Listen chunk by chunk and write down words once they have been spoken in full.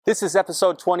This is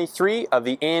episode 23 of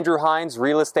the Andrew Hines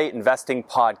Real Estate Investing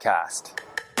Podcast.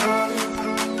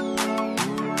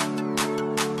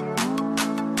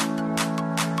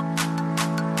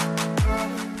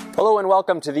 Hello and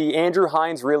welcome to the Andrew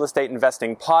Hines Real Estate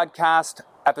Investing Podcast,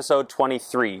 episode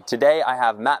 23. Today I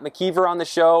have Matt McKeever on the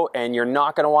show, and you're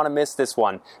not going to want to miss this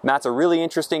one. Matt's a really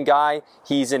interesting guy.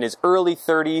 He's in his early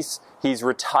 30s. He's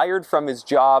retired from his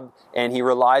job, and he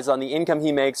relies on the income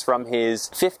he makes from his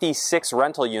 56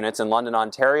 rental units in London,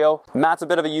 Ontario. Matt's a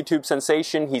bit of a YouTube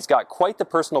sensation. He's got quite the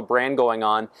personal brand going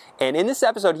on. And in this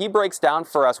episode, he breaks down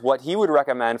for us what he would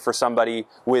recommend for somebody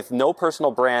with no personal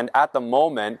brand at the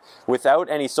moment, without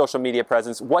any social media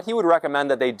presence, what he would recommend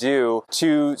that they do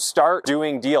to start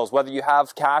doing deals. Whether you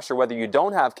have cash or whether you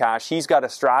don't have cash, he's got a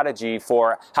strategy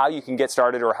for how you can get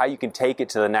started or how you can take it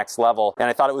to the next level. And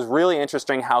I thought it was really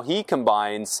interesting how he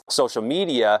combines social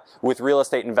media with real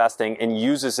estate investing and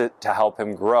uses it to help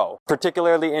him grow.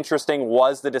 Particularly interesting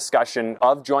was the discussion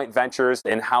of joint ventures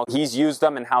and how he's used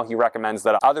them and how he recommends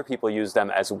that other people use them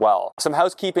as well. Some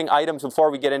housekeeping items before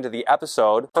we get into the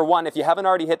episode. For one, if you haven't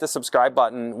already hit the subscribe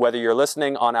button, whether you're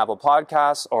listening on Apple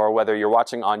Podcasts or whether you're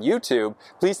watching on YouTube,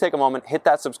 please take a moment, hit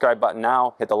that subscribe button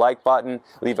now, hit the like button,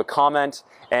 leave a comment.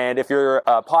 And if you're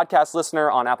a podcast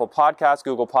listener on Apple Podcasts,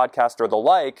 Google Podcasts, or the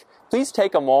like, please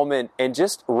take a moment and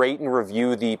just rate and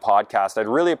review the podcast. I'd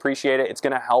really appreciate it. It's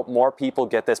going to help more people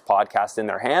get this podcast in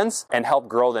their hands and help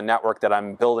grow the network that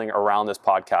I'm building around this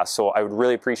podcast. So I would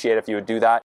really appreciate it if you would do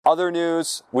that. Other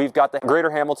news, we've got the Greater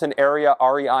Hamilton Area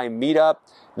REI meetup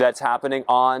that's happening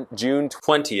on June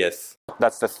 20th.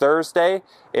 That's the Thursday.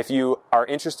 If you are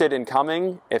interested in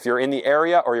coming, if you're in the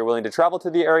area or you're willing to travel to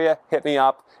the area, hit me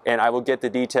up and I will get the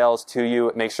details to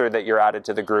you. Make sure that you're added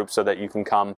to the group so that you can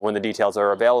come when the details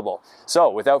are available.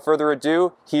 So without further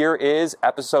ado, here is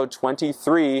episode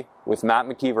 23 with Matt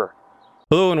McKeever.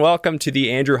 Hello and welcome to the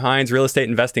Andrew Hines Real Estate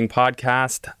Investing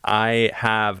Podcast. I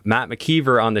have Matt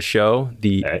McKeever on the show,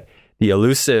 the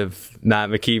elusive Matt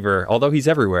McKeever, although he's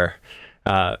everywhere.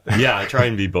 Yeah, I try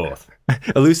and be both.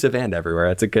 Elusive and everywhere.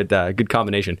 That's a good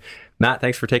combination. Matt,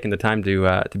 thanks for taking the time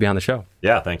to be on the show.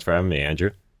 Yeah, thanks for having me,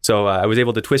 Andrew. So I was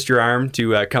able to twist your arm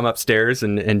to come upstairs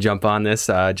and jump on this.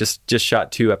 Just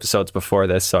shot 2 episodes before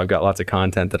this, so I've got lots of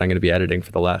content that I'm going to be editing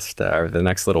for the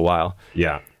next little while.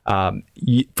 Yeah.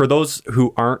 For those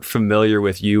who aren't familiar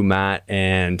with you, Matt,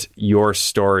 and your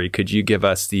story, could you give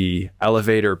us the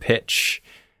elevator pitch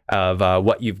of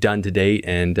what you've done to date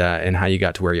and how you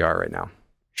got to where you are right now?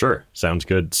 Sure. Sounds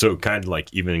good. So kind of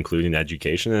like even including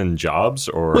education and jobs,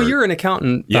 or... Well, you're an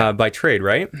accountant by trade,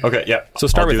 right? Okay, yeah. So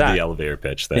start with that. I'll do the elevator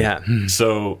pitch then. Yeah.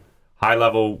 So high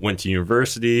level, went to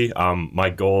university. My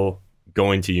goal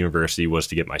going to university was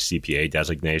to get my CPA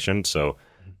designation. So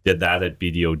did that at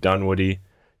BDO Dunwoody.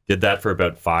 Did that for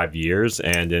about 5 years.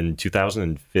 And in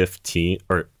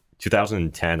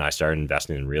 2010, I started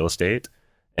investing in real estate.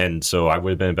 And so I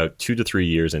would have been about 2 to 3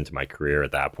 years into my career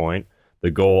at that point. The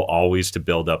goal always to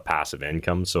build up passive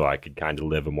income so I could kind of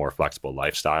live a more flexible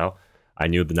lifestyle. I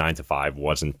knew the 9 to 5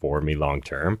 wasn't for me long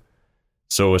term.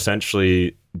 So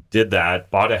essentially did that,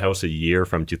 bought a house a year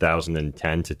from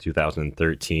 2010 to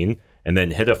 2013, and then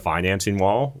hit a financing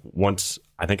wall once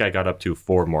I think I got up to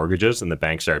 4 mortgages and the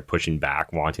bank started pushing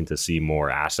back, wanting to see more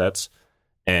assets.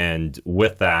 And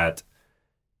with that,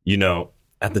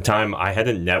 at the time I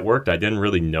hadn't networked. I didn't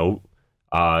really know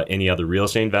any other real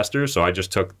estate investors. So I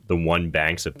just took the one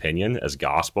bank's opinion as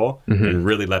gospel and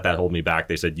really let that hold me back.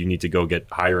 They said, you need to go get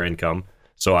higher income.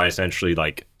 So I essentially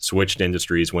switched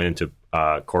industries, went into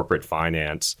corporate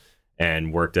finance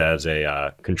and worked as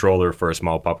a controller for a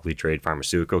small publicly traded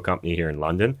pharmaceutical company here in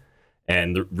London.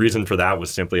 And the reason for that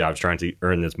was simply I was trying to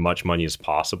earn as much money as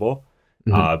possible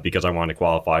because I wanted to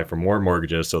qualify for more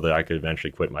mortgages so that I could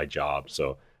eventually quit my job.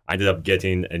 So I ended up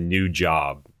getting a new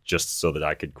job just so that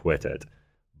I could quit it.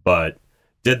 But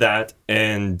did that,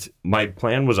 and my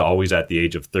plan was always at the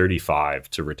age of 35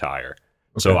 to retire.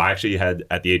 Okay. So I actually had,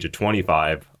 at the age of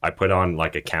 25, I put on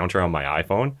a counter on my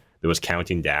iPhone that was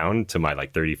counting down to my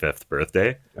 35th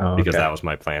birthday because that was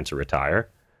my plan to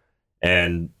retire.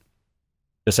 And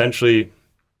essentially,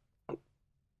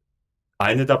 I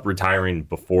ended up retiring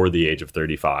before the age of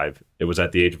 35. It was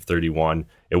at the age of 31.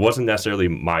 It wasn't necessarily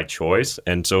my choice.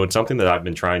 And so it's something that I've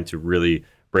been trying to really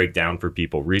break down for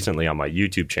people recently on my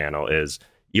YouTube channel is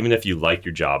even if you like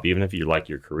your job, even if you like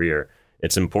your career,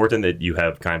 it's important that you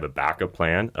have kind of a backup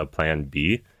plan, a plan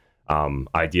B,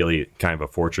 ideally kind of a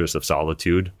fortress of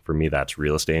solitude. For me, that's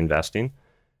real estate investing.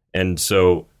 And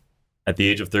so at the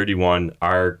age of 31,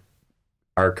 our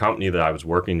company that I was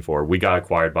working for, we got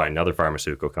acquired by another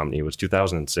pharmaceutical company. It was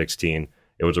 2016.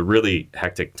 It was a really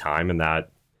hectic time in that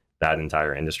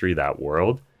entire industry, that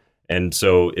world. And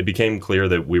so it became clear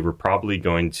that we were probably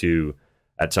going to,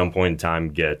 at some point in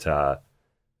time,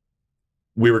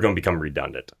 we were going to become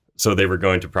redundant. So they were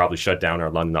going to probably shut down our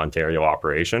London, Ontario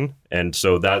operation. And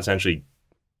so that essentially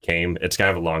came. It's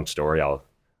kind of a long story.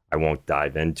 I won't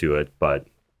dive into it, but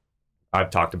I've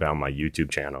talked about my YouTube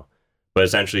channel. But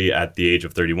essentially at the age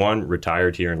of 31,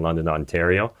 retired here in London,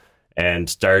 Ontario, and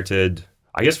started,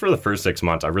 I guess for the first 6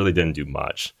 months, I really didn't do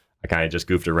much. I kind of just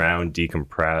goofed around,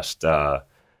 decompressed,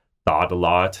 thought a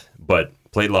lot, but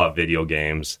played a lot of video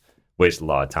games, wasted a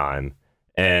lot of time.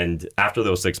 And after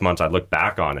those 6 months, I looked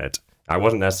back on it. I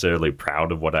wasn't necessarily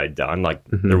proud of what I'd done. Like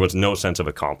there was no sense of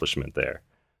accomplishment there.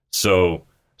 So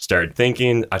started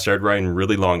thinking, I started writing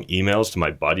really long emails to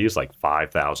my buddies, like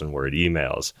 5,000 word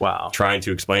emails. Wow. Trying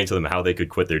to explain to them how they could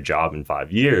quit their job in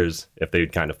 5 years if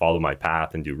they'd kind of follow my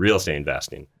path and do real estate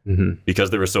investing. Because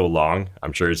they were so long,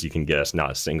 I'm sure as you can guess,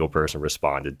 not a single person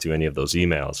responded to any of those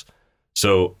emails.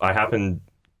 So I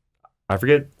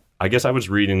guess I was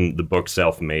reading the book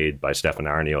Self-Made by Stefan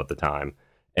Arnio at the time.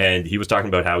 And he was talking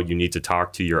about how you need to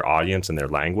talk to your audience in their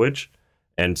language.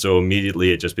 And so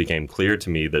immediately it just became clear to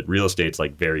me that real estate's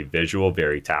like very visual,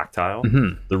 very tactile.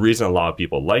 The reason a lot of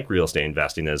people like real estate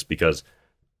investing is because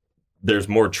there's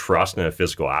more trust in a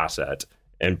physical asset.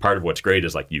 And part of what's great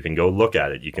is like you can go look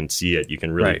at it, you can see it, you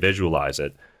can really visualize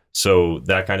it. So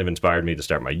that kind of inspired me to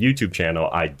start my YouTube channel,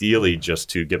 ideally just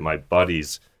to get my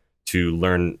buddies to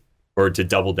learn or to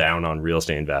double down on real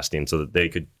estate investing so that they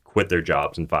could quit their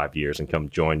jobs in 5 years and come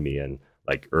join me in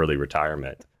like early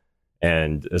retirement.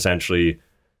 And essentially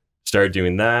started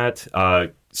doing that,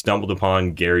 stumbled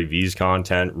upon Gary V's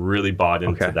content, really bought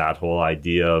into that whole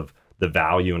idea of the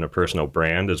value in a personal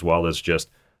brand, as well as just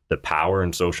the power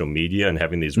in social media and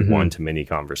having these one-to-many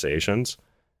conversations.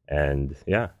 And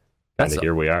yeah,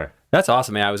 here we are. That's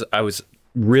awesome, man. I was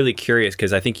really curious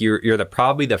because I think you're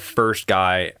probably the first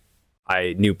guy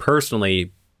I knew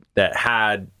personally that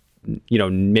had,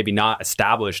 maybe not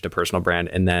established a personal brand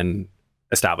and then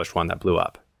established one that blew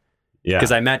up. Yeah.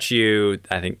 Because I met you,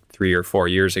 I think 3 or 4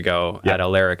 years ago at a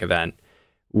Lyric event,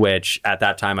 which at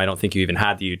that time, I don't think you even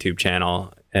had the YouTube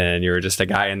channel, and you were just a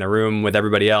guy in the room with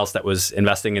everybody else that was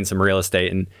investing in some real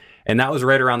estate. And that was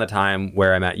right around the time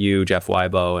where I met you, Jeff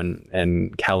Weibo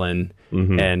and Kellen,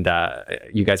 and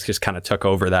you guys just kind of took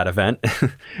over that event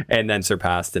and then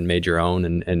surpassed and made your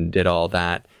own and did all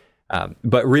that.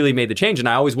 But really made the change. And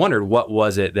I always wondered, what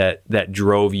was it that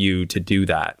drove you to do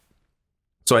that?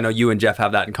 So I know you and Jeff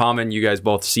have that in common. You guys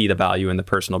both see the value in the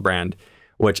personal brand,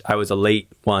 which I was a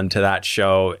late one to that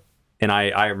show. And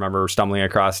I remember stumbling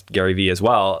across Gary Vee as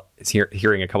well,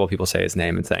 hearing a couple of people say his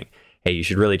name and saying, hey, you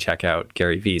should really check out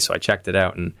Gary Vee. So I checked it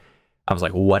out and I was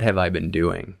like, what have I been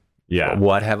doing? Yeah.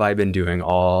 What have I been doing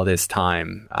all this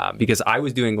time? Because I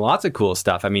was doing lots of cool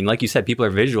stuff. I mean, like you said, people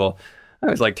are visual. I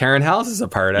was like tearing houses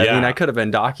apart. I mean, I could have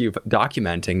been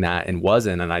documenting that and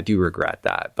wasn't, and I do regret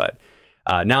that. But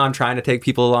now I'm trying to take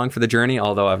people along for the journey,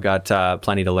 although I've got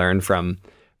plenty to learn from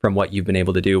what you've been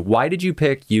able to do. Why did you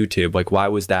pick YouTube? Like, why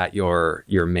was that your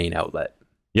main outlet?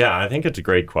 Yeah, I think it's a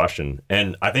great question.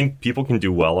 And I think people can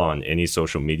do well on any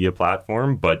social media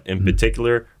platform, but in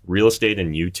particular, real estate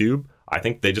and YouTube, I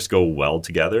think they just go well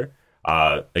together.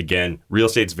 Again, real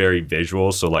estate's very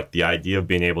visual. So like the idea of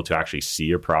being able to actually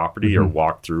see a property or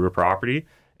walk through a property.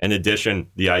 In addition,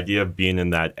 the idea of being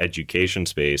in that education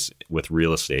space with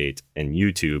real estate and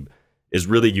YouTube is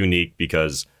really unique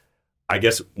because I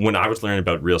guess when I was learning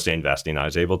about real estate investing, I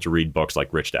was able to read books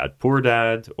like Rich Dad, Poor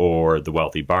Dad or The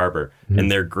Wealthy Barber, and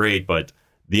they're great, but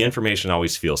the information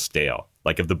always feels stale.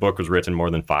 Like if the book was written more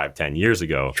than 5-10 years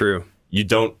ago, true,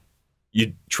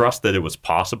 you trust that it was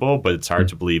possible, but it's hard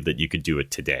to believe that you could do it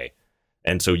today.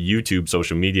 And so YouTube,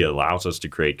 social media allows us to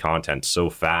create content so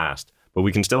fast, but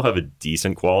we can still have a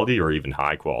decent quality or even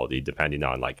high quality, depending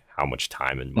on like how much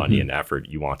time and money and effort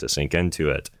you want to sink into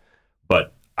it.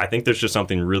 But I think there's just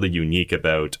something really unique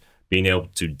about being able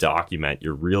to document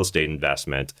your real estate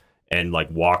investment and like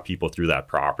walk people through that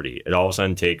property. It all of a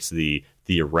sudden takes the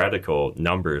theoretical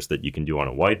numbers that you can do on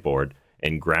a whiteboard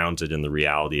and grounds it in the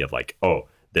reality of like, oh,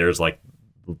 there's like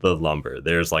the lumber,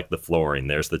 there's like the flooring,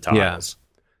 there's the tiles.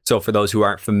 Yeah. So for those who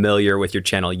aren't familiar with your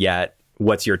channel yet,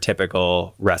 what's your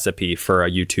typical recipe for a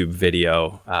YouTube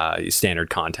video, standard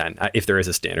content, if there is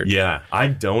a standard? Yeah, I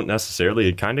don't necessarily.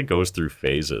 It kind of goes through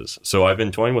phases. So I've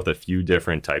been toying with a few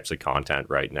different types of content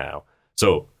right now.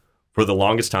 So for the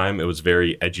longest time, it was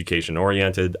very education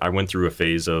oriented. I went through a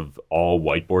phase of all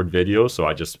whiteboard videos. So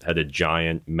I just had a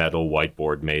giant metal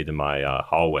whiteboard made in my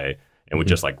hallway and would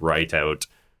just like write out,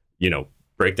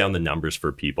 break down the numbers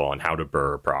for people on how to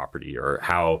burr a property or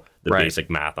how the basic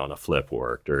math on a flip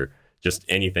worked or just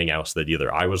anything else that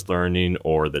either I was learning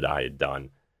or that I had done.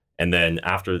 And then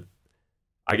after,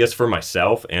 I guess for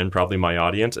myself and probably my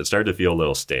audience, it started to feel a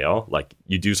little stale. Like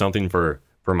you do something for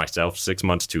myself 6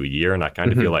 months to a year, and I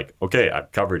kind of feel like, okay,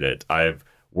 I've covered it. I've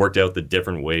worked out the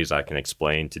different ways I can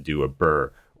explain to do a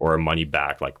BRRRR or a money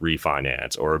back like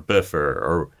refinance or a BIFR,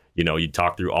 or, you know, you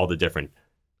talk through all the different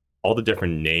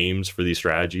names for these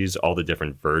strategies, all the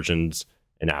different versions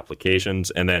and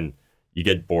applications, and then you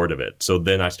get bored of it. So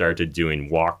then I started doing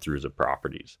walkthroughs of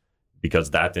properties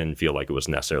because that didn't feel like it was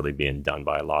necessarily being done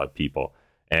by a lot of people.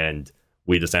 And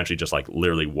we'd essentially just like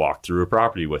literally walk through a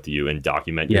property with you and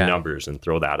document your numbers and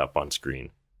throw that up on screen.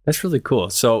 That's really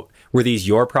cool. So were these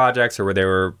your projects, or were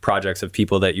there projects of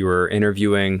people that you were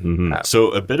interviewing? So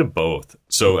a bit of both.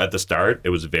 So at the start, it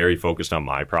was very focused on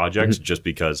my projects just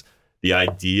because the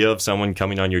idea of someone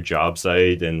coming on your job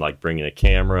site and like bringing a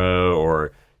camera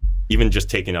or even just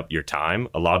taking up your time,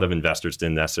 a lot of investors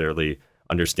didn't necessarily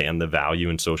understand the value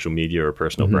in social media or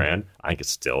personal brand. I think it's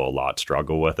still a lot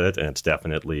struggle with it. And it's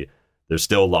definitely, there's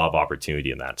still a lot of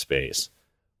opportunity in that space.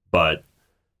 But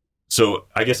so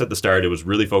I guess at the start, it was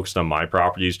really focused on my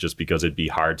properties just because it'd be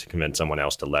hard to convince someone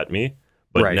else to let me.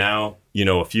 But now, you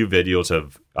know, a few videos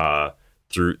have,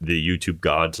 through the YouTube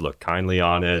gods looked kindly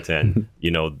on it, and,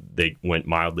 you know, they went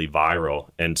mildly viral.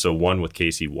 And so one with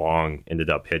Casey Wong ended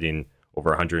up hitting over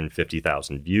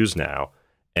 150,000 views now.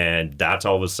 And that's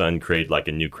all of a sudden created like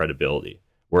a new credibility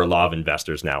where a lot of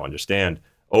investors now understand,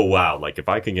 oh, wow, like if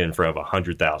I can get in front of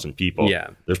 100,000 people,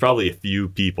 there's probably a few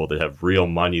people that have real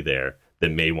money there that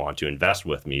may want to invest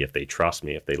with me if they trust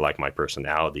me, if they like my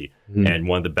personality. And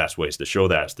one of the best ways to show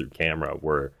that is through camera,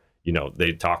 where, you know,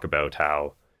 they talk about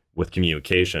how with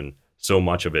communication, so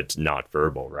much of it's not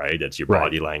verbal, right? It's your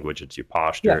body language, it's your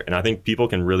posture. And I think people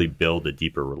can really build a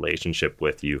deeper relationship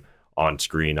with you on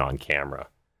screen, on camera.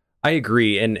 I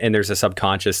agree. And there's a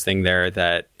subconscious thing there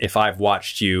that if I've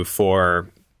watched you for,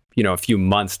 you know, a few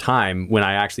months time, when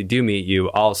I actually do meet you,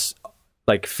 I'll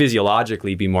like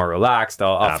physiologically be more relaxed.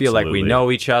 I'll feel like we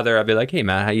know each other. I'll be like, hey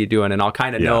man, how you doing? And I'll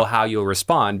kind of know how you'll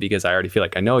respond because I already feel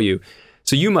like I know you.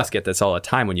 So you must get this all the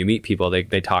time when you meet people. They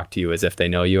talk to you as if they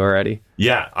know you already.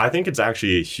 Yeah, I think it's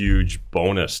actually a huge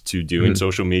bonus to doing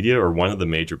social media, or one of the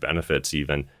major benefits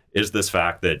even, is this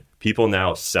fact that people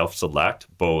now self-select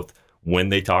both when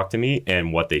they talk to me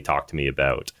and what they talk to me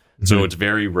about. So it's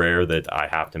very rare that I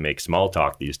have to make small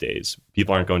talk these days.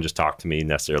 People aren't going to just talk to me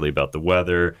necessarily about the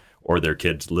weather or their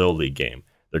kid's Little League game.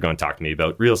 They're going to talk to me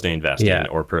about real estate investing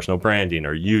or personal branding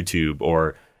or YouTube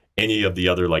or any of the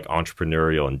other like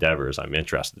entrepreneurial endeavors I'm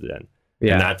interested in.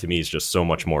 And that to me is just so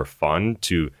much more fun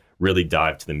to really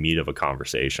dive to the meat of a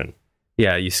conversation.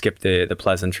 Yeah, you skip the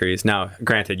pleasantries. Now,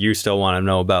 granted, you still want to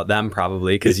know about them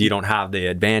probably because you don't have the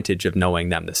advantage of knowing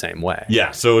them the same way.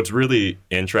 Yeah, so it's really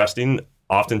interesting.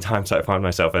 Oftentimes I find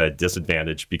myself at a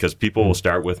disadvantage because people will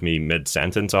start with me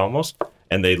mid-sentence almost,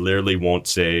 and they literally won't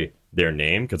say their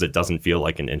name because it doesn't feel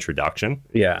like an introduction.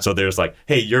 Yeah. So there's like,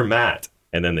 hey, you're Matt.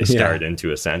 And then they start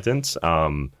into a sentence.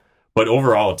 But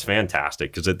overall, it's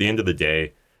fantastic because at the end of the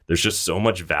day, there's just so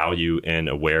much value in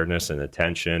awareness and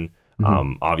attention.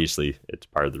 Obviously, it's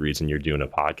part of the reason you're doing a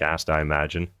podcast, I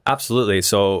imagine. Absolutely.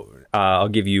 So I'll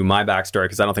give you my backstory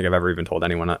because I don't think I've ever even told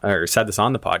anyone or said this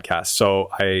on the podcast. So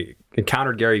I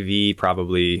encountered Gary Vee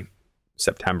probably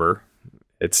September.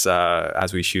 It's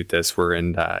as we shoot this, we're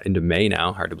into May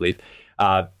now. Hard to believe.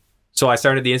 So I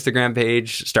started the Instagram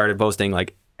page, started posting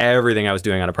like everything I was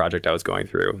doing on a project I was going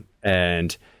through,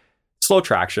 and slow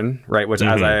traction, right? Which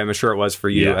as I am sure it was for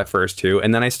you at first too.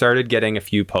 And then I started getting a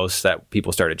few posts that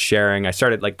people started sharing. I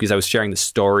started like, because I was sharing the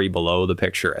story below the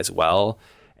picture as well.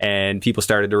 And people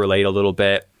started to relate a little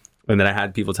bit. And then I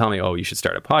had people tell me, oh, you should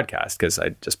start a podcast, because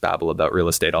I just babble about real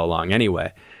estate all along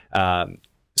anyway.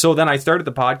 So then I started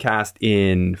the podcast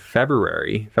in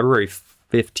February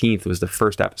 15th was the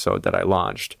first episode that I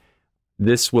launched.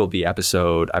 This will be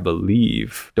episode, I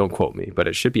believe, don't quote me, but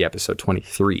it should be episode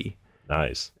 23.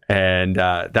 Nice. And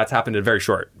that's happened in a very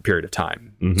short period of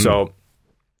time. So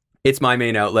it's my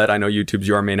main outlet. I know YouTube's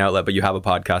your main outlet, but you have a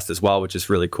podcast as well, which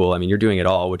is really cool. I mean, you're doing it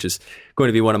all, which is going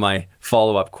to be one of my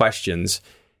follow-up questions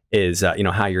is,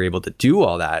 how you're able to do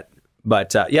all that.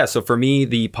 But so for me,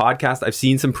 the podcast, I've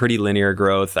seen some pretty linear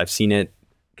growth. I've seen it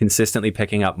consistently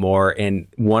picking up more. And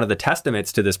one of the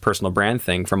testaments to this personal brand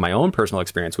thing from my own personal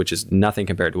experience, which is nothing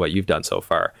compared to what you've done so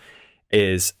far,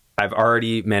 is I've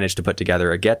already managed to put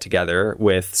together a get together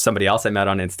with somebody else I met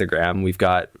on Instagram. We've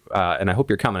got, and I hope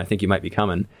you're coming. I think you might be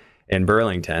coming in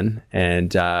Burlington.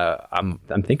 And I'm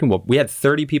thinking, well, we had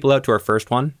 30 people out to our first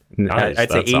one. Nice.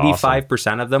 I'd say That's 85%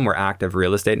 awesome. of them were active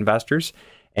real estate investors.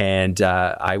 And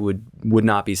I would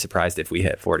not be surprised if we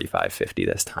hit 45, 50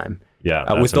 this time.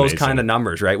 Yeah, with those amazing. kind of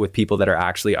numbers, right? With people that are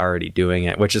actually already doing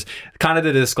it, which is kind of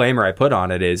the disclaimer I put on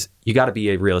it is you got to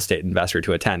be a real estate investor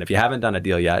to attend. If you haven't done a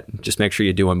deal yet, just make sure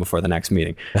you do one before the next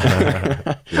meeting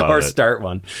or start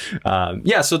one.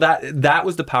 So that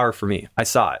was the power for me. I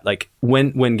saw it like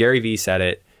when Gary Vee said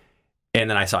it, and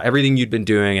then I saw everything you'd been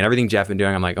doing and everything Jeff been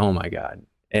doing. I'm like, oh my God.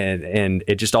 And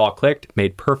it just all clicked,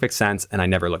 made perfect sense. And I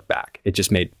never looked back. It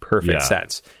just made perfect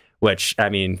sense. Which, I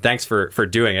mean, thanks for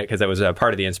doing it, because that was a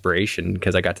part of the inspiration,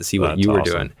 because I got to see what you were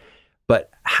doing.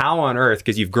 But how on earth,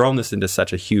 because you've grown this into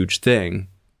such a huge thing,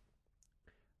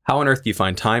 how on earth do you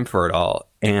find time for it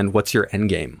all? And what's your end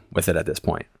game with it at this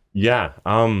point? Yeah,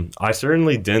 I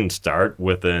certainly didn't start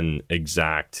with an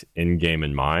exact end game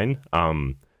in mind.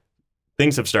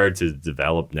 Things have started to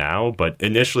develop now, but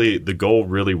initially the goal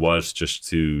really was just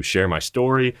to share my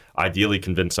story, ideally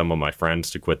convince some of my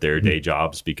friends to quit their day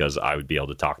jobs because I would be able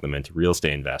to talk them into real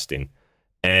estate investing.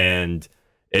 And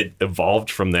it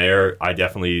evolved from there. I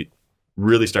definitely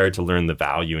really started to learn the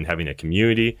value in having a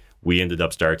community. We ended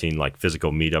up starting like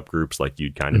physical meetup groups like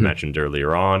you'd kind of mentioned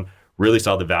earlier on, really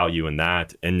saw the value in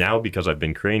that. And now, because I've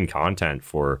been creating content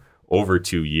for over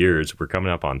 2 years, we're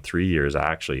coming up on 3 years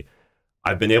actually,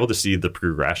 I've been able to see the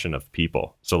progression of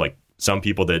people. So like some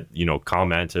people that,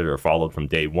 commented or followed from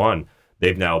day one,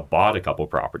 they've now bought a couple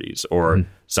properties, or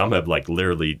some have like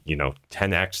literally,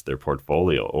 10x their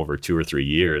portfolio over 2 or 3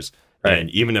 years. Right.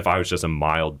 And even if I was just a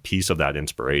mild piece of that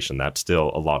inspiration, that's still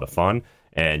a lot of fun.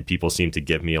 And people seem to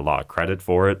give me a lot of credit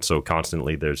for it. So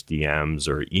constantly there's DMs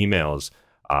or emails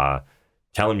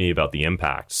telling me about the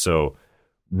impact. So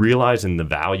realizing the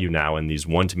value now in these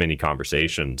one-to-many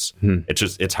conversations,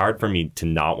 it's hard for me to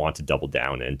not want to double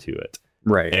down into it.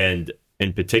 Right. And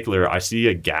in particular, I see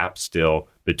a gap still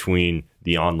between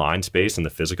the online space and the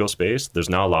physical space. There's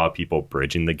not a lot of people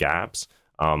bridging the gaps.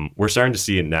 We're starting to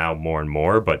see it now more and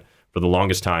more, but for the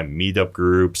longest time, meetup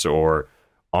groups or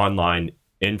online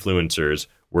influencers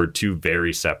were two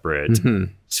very separate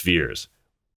spheres.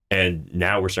 And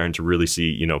now we're starting to really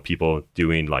see, people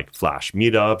doing like flash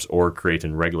meetups or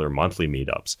creating regular monthly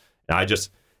meetups. And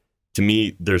to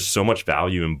me, there's so much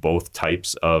value in both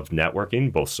types of networking,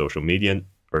 both social media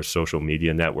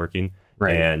networking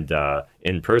and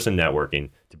in-person networking,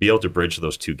 to be able to bridge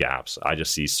those two gaps. I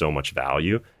just see so much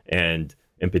value. And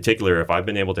in particular, if I've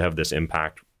been able to have this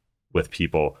impact with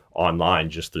people online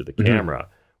just through the camera,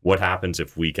 what happens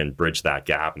if we can bridge that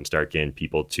gap and start getting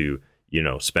people to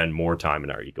spend more time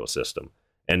in our ecosystem?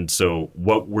 And so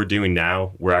what we're doing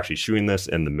now, we're actually shooting this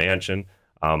in the mansion.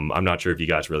 I'm not sure if you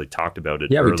guys really talked about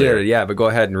it earlier. We did. Yeah, but go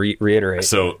ahead and reiterate.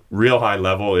 So real high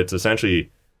level, it's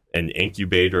essentially an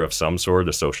incubator of some sort,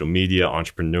 a social media,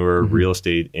 entrepreneur, real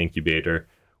estate incubator.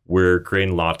 We're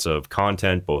creating lots of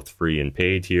content, both free and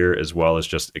paid here, as well as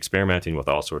just experimenting with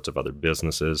all sorts of other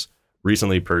businesses.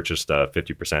 Recently purchased a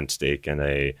 50% stake in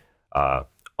a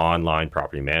online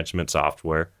property management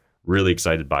software. Really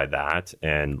excited by that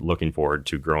and looking forward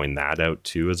to growing that out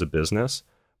too as a business.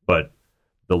 But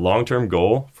the long-term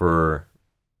goal for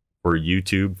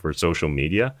YouTube, for social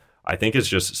media, I think is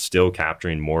just still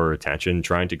capturing more attention,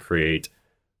 trying to create,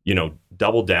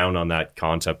 double down on that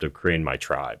concept of creating my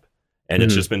tribe. And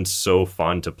it's just been so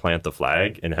fun to plant the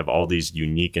flag and have all these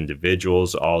unique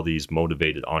individuals, all these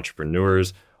motivated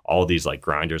entrepreneurs, all these like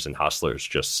grinders and hustlers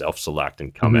just self-select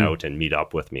and come out and meet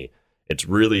up with me. It's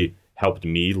really helped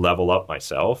me level up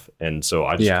myself. And so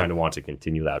I just kind of want to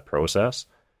continue that process.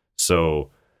 So,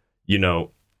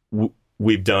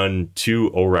 we've done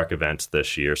 2 OREC events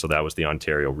this year. So that was the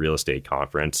Ontario Real Estate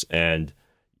Conference. And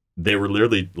they were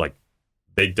literally like,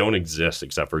 they don't exist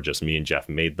except for just me and Jeff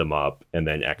made them up and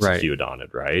then execute on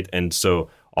it, right? And so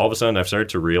all of a sudden I've started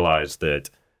to realize that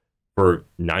for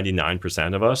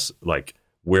 99% of us, like,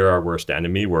 we're our worst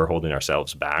enemy. We're holding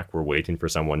ourselves back. We're waiting for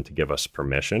someone to give us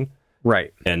permission.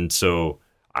 Right. And so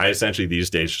I essentially these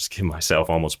days just give myself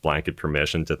almost blanket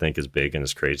permission to think as big and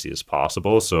as crazy as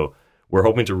possible. So we're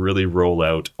hoping to really roll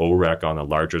out OREC on a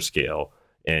larger scale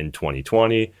in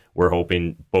 2020. We're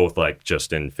hoping both like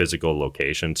just in physical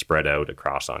location spread out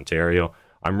across Ontario.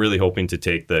 I'm really hoping to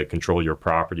take the Control Your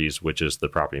Properties, which is the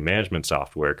property management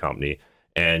software company,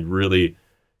 and really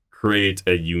create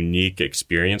a unique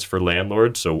experience for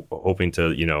landlords. So hoping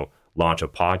to, launch a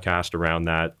podcast around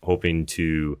that, hoping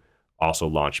to also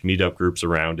launch meetup groups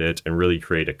around it and really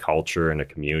create a culture and a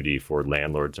community for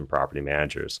landlords and property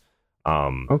managers.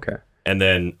 Okay. And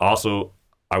then also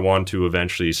I want to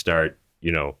eventually start,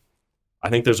 I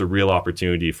think there's a real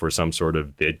opportunity for some sort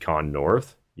of VidCon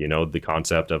North, the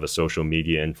concept of a social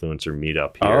media influencer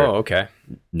meetup here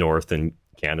north in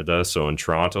Canada, so in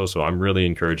Toronto. So I'm really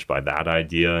encouraged by that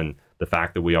idea and the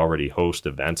fact that we already host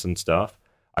events and stuff.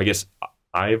 I guess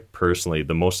I personally,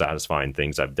 the most satisfying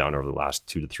things I've done over the last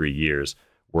 2 to 3 years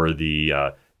were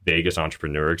the Vegas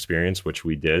entrepreneur experience, which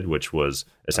we did, which was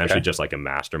essentially just like a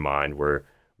mastermind where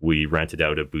we rented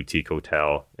out a boutique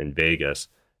hotel in Vegas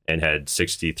and had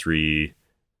 63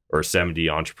 or 70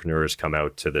 entrepreneurs come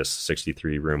out to this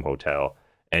 63 room hotel,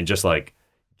 and just like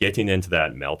getting into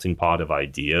that melting pot of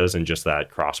ideas and just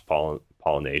that cross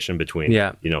pollination between,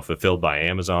 fulfilled by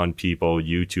Amazon people,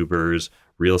 YouTubers,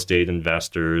 real estate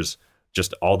investors,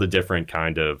 just all the different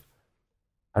kind of,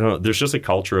 I don't know, there's just a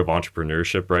culture of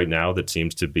entrepreneurship right now that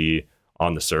seems to be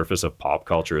on the surface of pop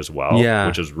culture as well,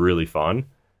 which is really fun.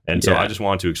 And so I just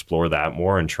want to explore that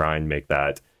more and try and make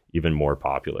that even more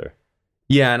popular.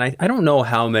 Yeah, and I don't know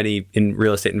how many in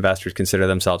real estate investors consider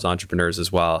themselves entrepreneurs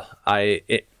as well. I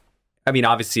mean,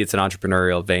 obviously it's an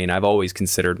entrepreneurial vein. I've always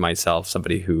considered myself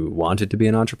somebody who wanted to be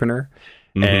an entrepreneur.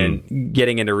 And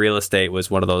getting into real estate was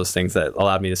one of those things that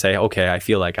allowed me to say, okay, I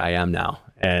feel like I am now.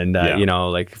 And,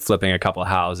 like flipping a couple of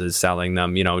houses, selling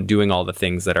them, doing all the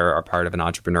things that are part of an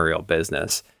entrepreneurial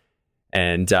business.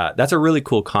 And that's a really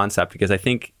cool concept, because I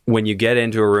think when you get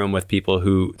into a room with people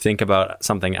who think about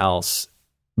something else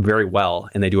very well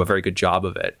and they do a very good job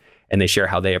of it, and they share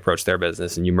how they approach their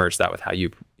business, and you merge that with how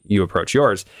you approach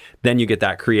yours, then you get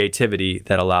that creativity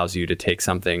that allows you to take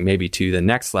something maybe to the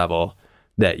next level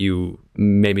that you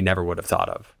maybe never would have thought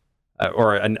of,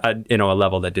 or a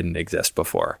level that didn't exist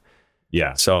before.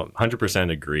 Yeah, so 100%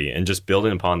 agree. And just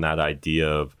building upon that idea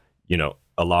of,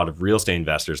 a lot of real estate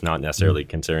investors not necessarily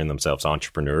considering themselves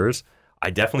entrepreneurs,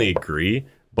 I definitely agree.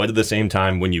 But at the same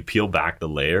time, when you peel back the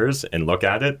layers and look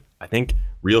at it, I think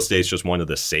real estate is just one of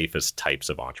the safest types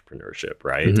of entrepreneurship,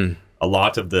 right? A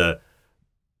lot of the,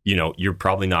 you're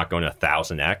probably not going to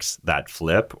 1000x that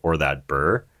flip or that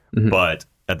burr, but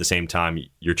at the same time,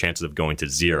 your chances of going to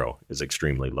zero is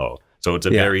extremely low. So it's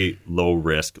a very low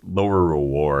risk, lower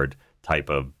reward type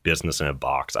of business in a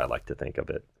box, I like to think of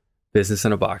it. Business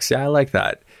in a box. Yeah, I like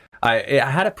that. I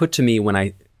had it put to me when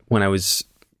I was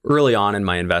early on in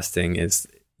my investing is,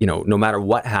 no matter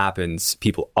what happens,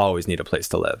 people always need a place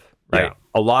to live, right? Yeah.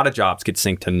 A lot of jobs could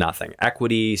sink to nothing.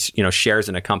 Equities, shares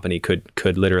in a company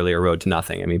could literally erode to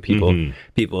nothing. I mean,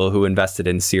 people who invested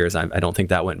in Sears, I don't think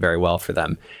that went very well for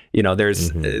them.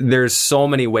 There's so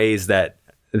many ways that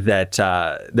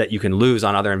you can lose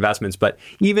on other investments, but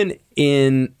even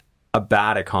in a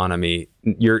bad economy,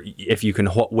 if you can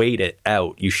wait it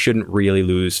out, you shouldn't really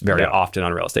lose very often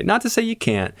on real estate. Not to say you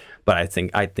can't, but I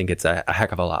think it's a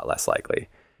heck of a lot less likely.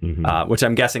 Which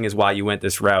I'm guessing is why you went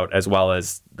this route, as well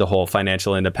as the whole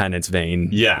financial independence vein.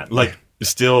 Yeah, like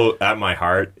still at my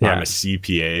heart, I'm a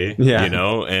CPA,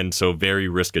 and so very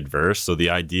risk adverse. So the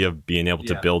idea of being able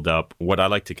to build up what I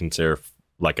like to consider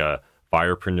like a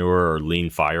firepreneur or lean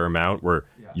fire amount, where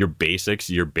your basics,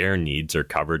 your bare needs are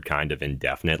covered kind of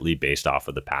indefinitely based off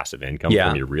of the passive income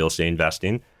from your real estate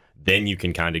investing. Then you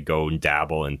can kind of go and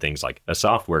dabble in things like a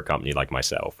software company like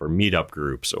myself, or meetup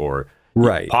groups, or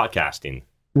podcasting.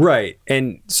 Right.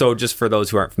 And so just for those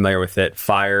who aren't familiar with it,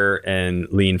 FIRE and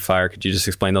lean fire, could you just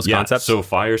explain those concepts? So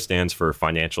FIRE stands for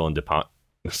financial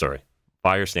independence,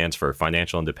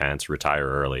 retire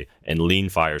early. And lean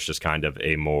fire is just kind of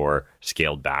a more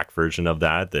scaled back version of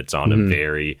that. That's on a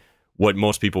very, what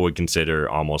most people would consider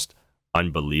almost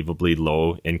unbelievably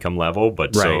low income level.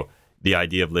 But so the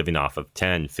idea of living off of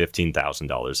 $10,000,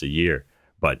 $15,000 a year,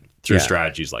 but through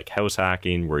strategies like house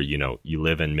hacking, where, you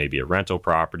live in maybe a rental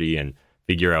property and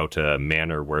figure out a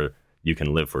manner where you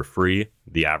can live for free.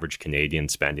 The average Canadian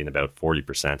spending about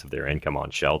 40% of their income on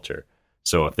shelter.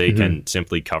 So if they can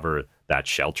simply cover that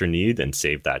shelter need and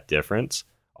save that difference,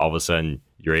 all of a sudden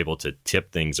you're able to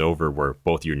tip things over where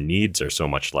both your needs are so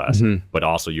much less, but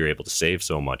also you're able to save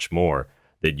so much more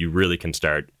that you really can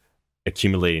start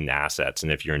accumulating assets.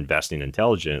 And if you're investing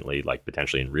intelligently, like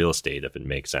potentially in real estate, if it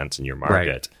makes sense in your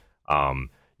market,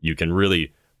 you can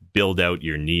really build out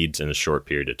your needs in a short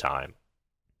period of time.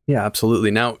 Yeah,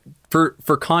 absolutely. Now,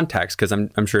 for context, because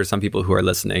I'm sure some people who are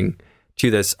listening to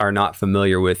this are not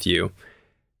familiar with you,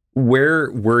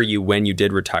 where were you when you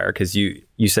did retire? Because you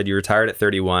said you retired at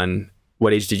 31.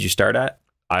 What age did you start at?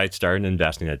 I started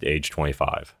investing at age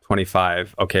 25.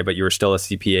 25. Okay, but you were still a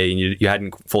CPA and you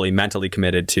hadn't fully mentally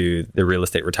committed to the real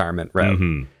estate retirement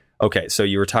route. Okay, so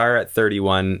you retire at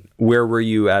 31. Where were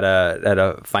you at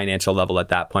a financial level at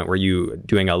that point? Were you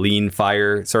doing a lean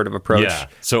fire sort of approach? Yeah,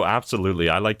 so absolutely.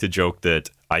 I like to joke that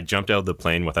I jumped out of the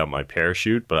plane without my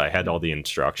parachute, but I had all the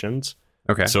instructions.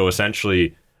 Okay. So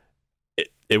essentially,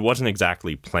 it wasn't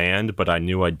exactly planned, but I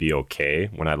knew I'd be okay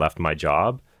when I left my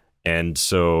job. And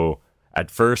so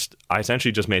at first, I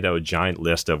essentially just made out a giant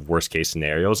list of worst case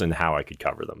scenarios and how I could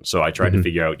cover them. So I tried to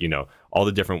figure out, all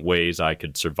the different ways I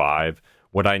could survive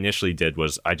what I initially did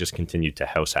was I just continued to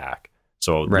house hack.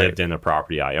 So lived in a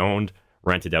property I owned,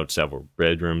 rented out several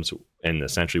bedrooms, and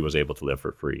essentially was able to live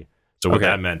for free. So what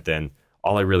that meant then,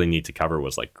 all I really need to cover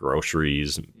was like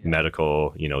groceries,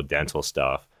 medical, dental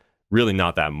stuff. Really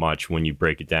not that much when you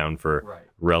break it down for a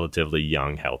relatively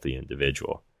young, healthy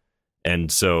individual.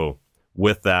 And so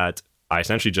with that, I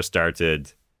essentially just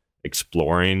started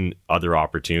exploring other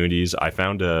opportunities. I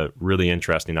found a really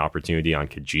interesting opportunity on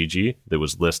Kijiji that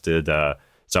was listed.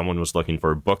 Someone was looking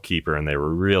for a bookkeeper and they were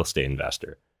a real estate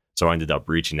investor. So I ended up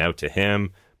reaching out to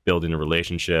him, building a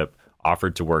relationship,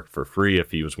 offered to work for free if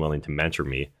he was willing to mentor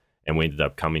me. And we ended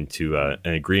up coming to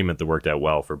an agreement that worked out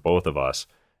well for both of us.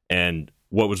 And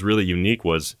what was really unique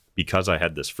was because I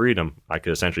had this freedom, I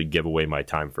could essentially give away my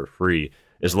time for free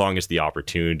as long as the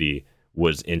opportunity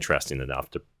was interesting enough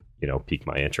to, pique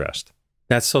my interest.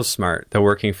 That's so smart, the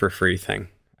working for free thing.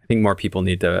 I think more people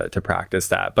need to practice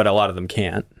that, but a lot of them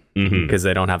can't because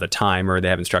they don't have the time or they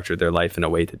haven't structured their life in a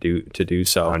way to do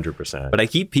so. 100%. But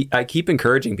I keep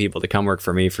encouraging people to come work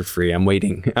for me for free. I'm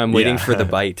waiting for the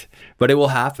bite, but it will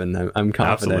happen. I'm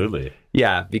confident. Absolutely.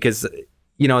 Yeah, because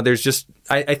there's just,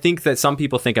 I think that some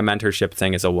people think a mentorship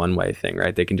thing is a one-way thing,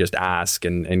 right? They can just ask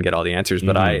and get all the answers.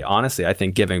 But I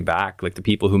think giving back, like the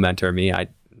people who mentor me, I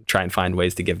try and find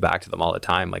ways to give back to them all the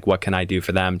time. Like, what can I do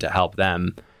for them to help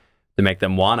them, to make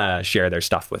them want to share their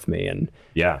stuff with me? And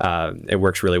it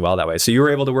works really well that way. So you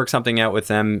were able to work something out with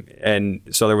them. And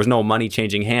so there was no money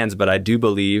changing hands, but I do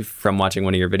believe from watching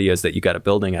one of your videos that you got a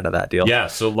building out of that deal. Yeah.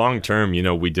 So long term,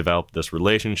 we developed this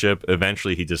relationship.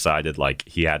 Eventually he decided like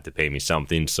he had to pay me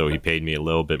something. So he paid me a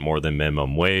little bit more than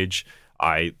minimum wage.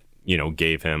 I,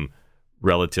 gave him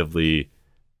relatively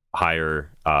higher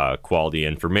quality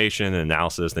information and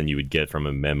analysis than you would get from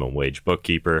a minimum wage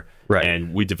bookkeeper. Right.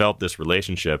 And we developed this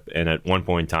relationship. And at one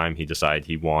point in time, he decided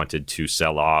he wanted to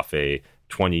sell off a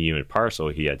 20-unit parcel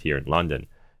he had here in London.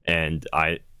 And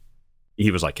he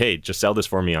was like, hey, just sell this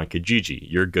for me on Kijiji.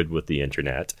 You're good with the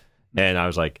internet. And I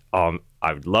was like, I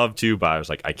would love to, but I was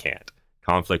like, I can't.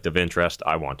 Conflict of interest.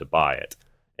 I want to buy it.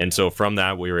 And so from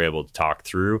that, we were able to talk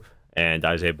through, and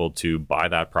I was able to buy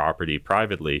that property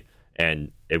privately.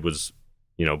 And it was,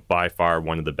 by far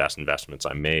one of the best investments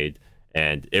I made.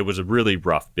 And it was a really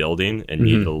rough building and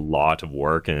needed a lot of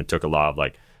work. And it took a lot of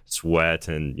like sweat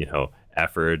and,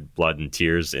 effort, blood and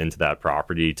tears into that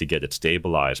property to get it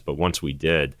stabilized. But once we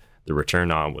did, the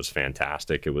return on was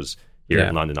fantastic. It was here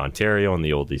in London, Ontario, in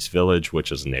the Old East Village,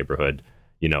 which is a neighborhood,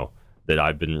 that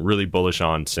I've been really bullish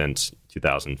on since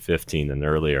 2015 and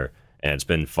earlier. And it's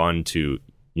been fun to,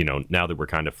 now that we're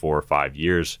kind of 4 or 5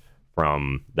 years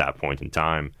from that point in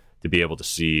time, to be able to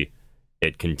see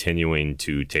it continuing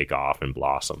to take off and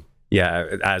blossom.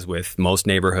 Yeah, as with most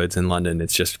neighborhoods in London,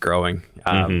 it's just growing.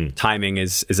 Timing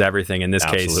is everything. In this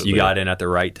case, you got in at the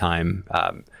right time.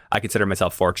 I consider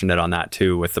myself fortunate on that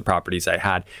too, with the properties I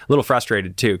had. A little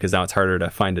frustrated too, because now it's harder to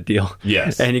find a deal.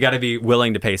 Yes. And you got to be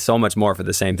willing to pay so much more for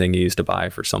the same thing you used to buy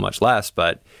for so much less,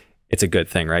 but it's a good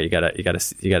thing, right? You got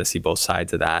to see both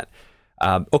sides of that.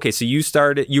 Okay, so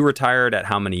you retired at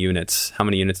how many units? How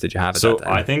many units did you have at that time?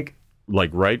 So I think like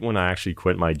right when I actually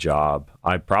quit my job,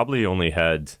 I probably only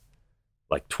had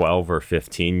like 12 or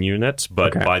 15 units,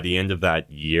 but by the end of that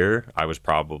year, I was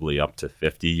probably up to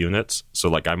 50 units. So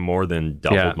like I more than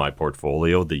doubled my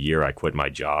portfolio the year I quit my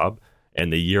job.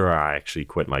 And the year I actually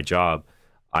quit my job,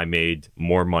 I made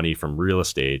more money from real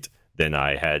estate than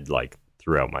I had like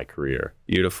throughout my career.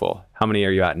 Beautiful. How many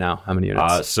are you at now? How many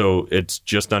units? So it's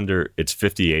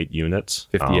 58 units.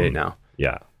 58 now.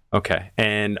 Yeah. Okay.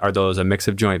 And are those a mix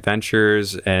of joint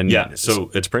ventures? And yeah,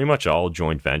 so it's pretty much all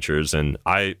joint ventures. And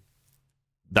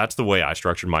that's the way I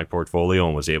structured my portfolio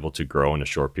and was able to grow in a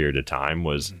short period of time.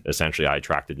 Was essentially I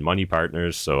attracted money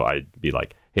partners. So I'd be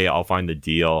like, hey, I'll find the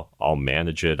deal, I'll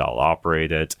manage it, I'll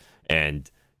operate it.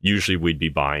 And usually we'd be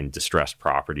buying distressed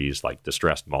properties, like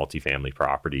distressed multifamily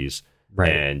properties.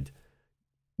 Right. And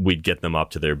we'd get them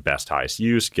up to their best, highest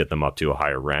use, get them up to a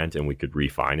higher rent, and we could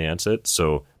refinance it.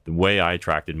 So the way I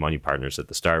attracted money partners at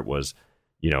the start was,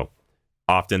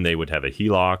 often they would have a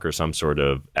HELOC or some sort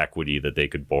of equity that they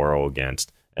could borrow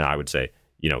against. And I would say,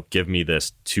 give me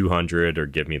this $200,000 or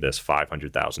give me this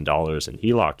 $500,000 in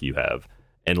HELOC you have,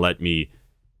 and let me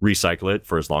recycle it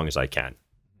for as long as I can.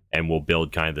 And we'll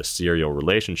build kind of this serial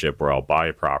relationship where I'll buy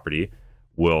a property,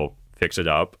 we'll fix it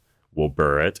up, we'll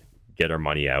burr it, get our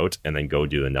money out, and then go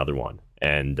do another one.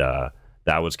 And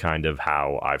that was kind of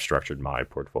how I've structured my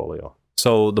portfolio.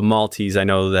 So the multis, I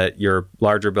know that your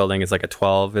larger building is like a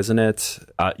 12, isn't it?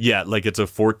 Yeah, like it's a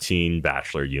 14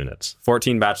 bachelor units.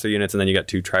 14 bachelor units, and then you got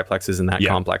 2 triplexes in that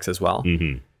complex as well.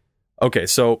 Mm-hmm. Okay,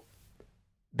 so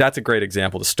that's a great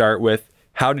example to start with.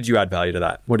 How did you add value to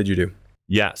that? What did you do?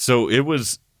 Yeah, so it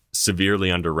was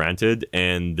severely under rented,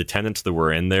 and the tenants that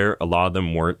were in there, a lot of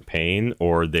them weren't paying,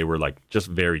 or they were like just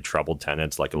very troubled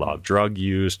tenants, like a lot of drug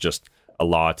use, just a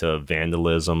lot of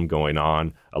vandalism going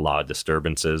on, a lot of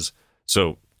disturbances.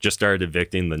 So just started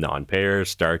evicting the non-payers,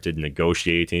 started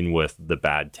negotiating with the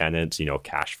bad tenants,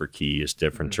 cash for keys,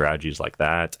 different strategies like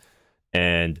that,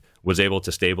 and was able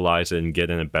to stabilize it and get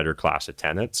in a better class of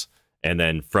tenants. And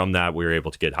then from that, we were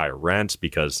able to get higher rents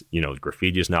because,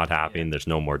 graffiti is not happening. There's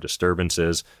no more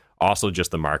disturbances. Also,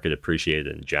 just the market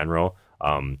appreciated in general.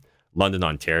 London,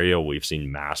 Ontario, we've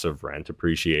seen massive rent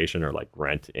appreciation or like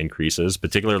rent increases,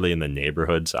 particularly in the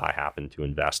neighborhoods I happen to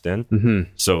invest in. Mm-hmm.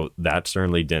 So that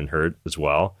certainly didn't hurt as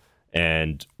well.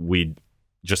 And we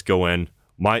just go in.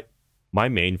 My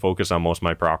main focus on most of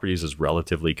my properties is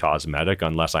relatively cosmetic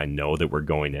unless I know that we're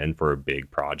going in for a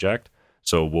big project.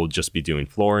 So we'll just be doing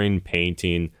flooring,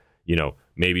 painting,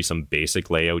 maybe some basic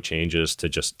layout changes to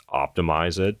just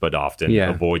optimize it, but often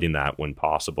avoiding that when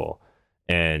possible.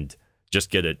 And just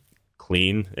get it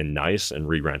clean and nice and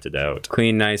re-rent it out.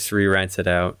 Clean, nice, re-rent it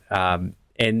out.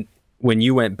 And when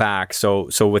you went back, so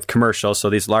with commercial, so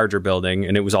these larger building,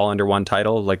 and it was all under one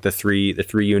title, like the three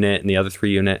unit and the other 3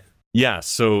 unit? Yeah,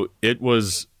 so it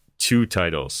was 2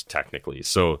 titles technically.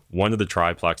 So one of the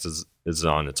triplexes is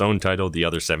on its own title. The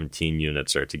other 17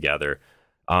 units are together.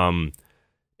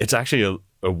 It's actually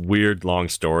a weird long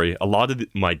story. A lot of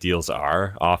my deals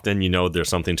are often, there's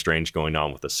something strange going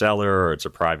on with the seller or it's a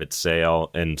private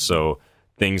sale. And so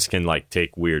things can like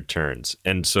take weird turns.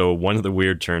 And so one of the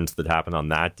weird turns that happened on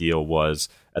that deal was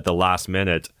at the last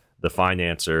minute, the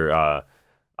financer,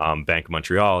 Bank of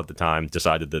Montreal at the time,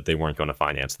 decided that they weren't going to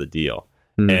finance the deal.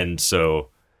 And so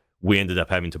we ended up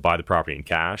having to buy the property in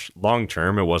cash. Long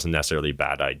term, it wasn't necessarily a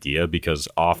bad idea because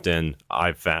often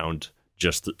I've found,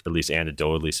 just at least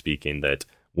anecdotally speaking, that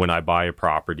when I buy a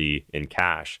property in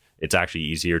cash, it's actually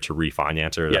easier to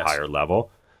refinance it at a higher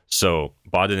level. So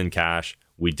bought it in cash,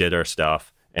 we did our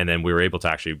stuff, and then we were able to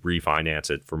actually refinance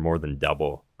it for more than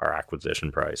double our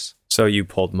acquisition price. So you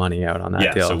pulled money out on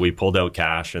that deal? Yeah, so we pulled out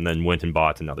cash and then went and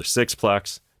bought another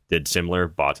sixplex, did similar,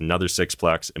 bought another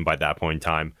sixplex, and by that point in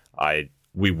time,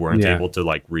 we weren't able to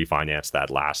like refinance that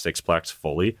last sixplex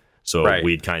fully. So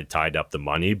we'd kind of tied up the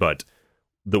money. But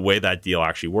the way that deal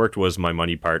actually worked was my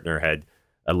money partner had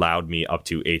allowed me up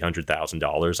to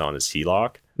 $800,000 on his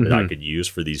HELOC that I could use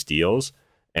for these deals.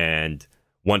 And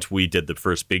once we did the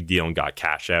first big deal and got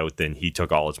cash out, then he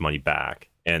took all his money back.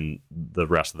 And the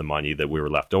rest of the money that we were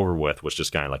left over with was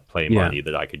just kind of like play money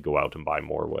that I could go out and buy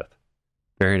more with.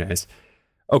 Very nice.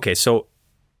 Okay, so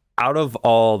out of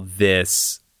all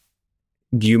this,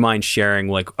 do you mind sharing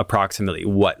like approximately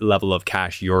what level of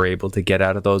cash you're able to get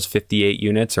out of those 58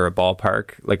 units, or a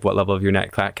ballpark, like what level of your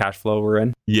net cash flow we're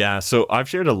in? Yeah, so I've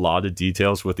shared a lot of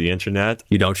details with the internet.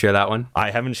 You don't share that one?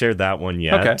 I haven't shared that one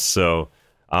yet. Okay. So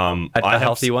a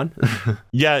healthy one?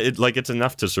 Yeah, it's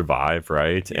enough to survive,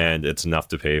 right? Yeah. And it's enough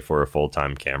to pay for a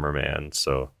full-time cameraman.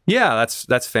 So yeah,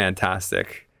 that's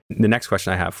fantastic. The next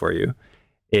question I have for you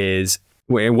is,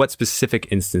 in what specific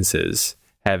instances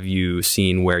have you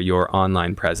seen where your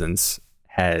online presence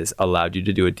has allowed you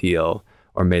to do a deal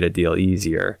or made a deal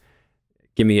easier?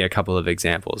 Give me a couple of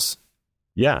examples.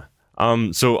 Yeah.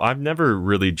 So I've never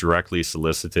really directly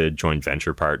solicited joint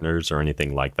venture partners or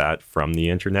anything like that from the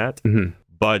internet. Mm-hmm.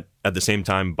 But at the same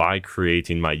time, by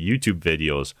creating my YouTube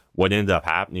videos, what ended up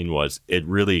happening was it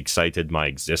really excited my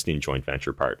existing joint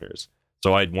venture partners.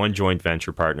 So I had one joint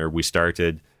venture partner. We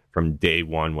started from day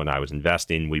one when I was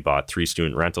investing. We bought 3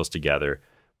 student rentals together.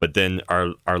 But then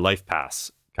our life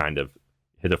paths kind of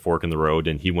hit a fork in the road,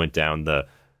 and he went down the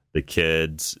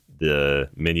kids, the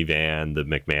minivan, the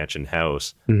McMansion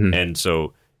house. Mm-hmm. And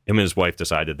so him and his wife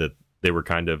decided that they were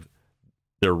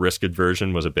their risk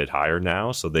aversion was a bit higher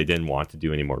now, so they didn't want to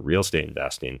do any more real estate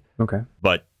investing. Okay.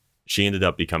 But she ended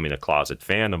up becoming a closet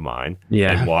fan of mine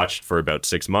and watched for about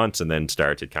 6 months and then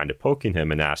started kind of poking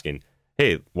him and asking,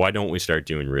 hey, why don't we start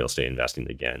doing real estate investing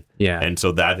again? Yeah. And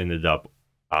so that ended up,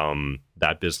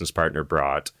 that business partner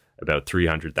brought about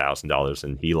 $300,000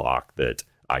 in HELOC that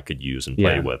I could use and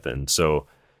play with. And so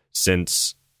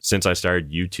since I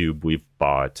started YouTube, we've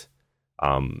bought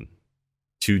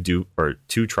two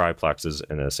triplexes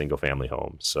and a single family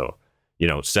home. So,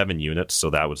 7 units. So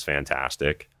that was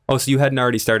fantastic. Oh, so you hadn't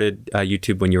already started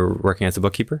YouTube when you were working as a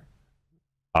bookkeeper?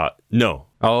 No.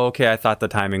 Oh, okay. I thought the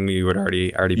timing you would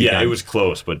already be Yeah, done. it was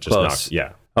close, but just not.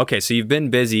 Yeah. Okay, so you've been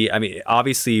busy. I mean,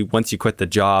 obviously, once you quit the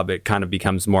job, it kind of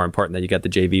becomes more important that you get the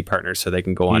JV partners so they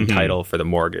can go on title for the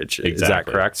mortgage. Exactly. Is that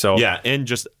correct? So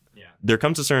and there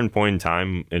comes a certain point in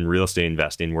time in real estate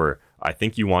investing where I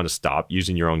think you want to stop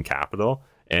using your own capital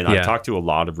And I've talked to a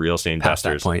lot of real estate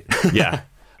investors. Past that point. Yeah.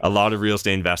 A lot of real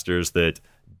estate investors that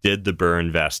did the BRRRR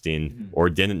investing or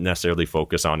didn't necessarily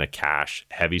focus on a cash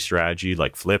heavy strategy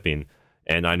like flipping.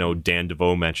 And I know Dan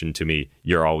DeVoe mentioned to me,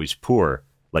 you're always poor.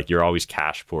 Like you're always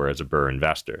cash poor as a BRRRR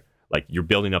investor. Like you're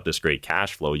building up this great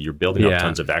cash flow. You're building up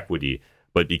tons of equity.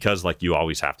 But because like you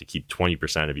always have to keep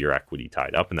 20% of your equity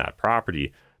tied up in that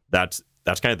property, that's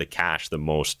kind of the cash that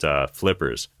most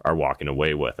flippers are walking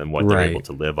away with and what they're able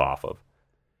to live off of.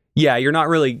 Yeah, you're not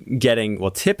really getting,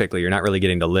 well, typically you're not really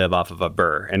getting to live off of a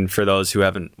BRRRR. And for those who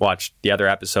haven't watched the other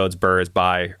episodes, BRRRR is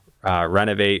buy,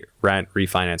 renovate, rent,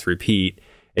 refinance, repeat.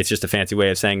 It's just a fancy way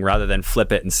of saying rather than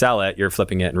flip it and sell it, you're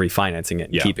flipping it and refinancing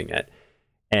it and keeping it.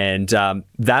 And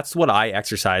that's what I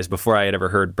exercised before I had ever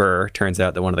heard BRRRR. Turns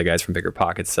out that one of the guys from Bigger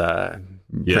Pockets,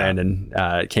 Brandon,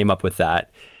 came up with that.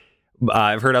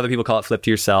 I've heard other people call it flip to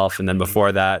yourself. And then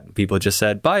before that, people just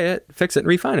said, buy it, fix it, and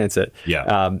refinance it.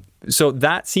 Yeah. So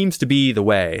that seems to be the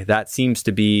way. That seems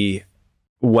to be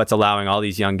what's allowing all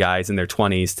these young guys in their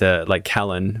 20s to, like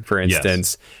Kellen, for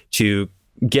instance, to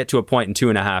get to a point in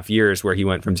 2.5 years where he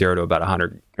went from zero to about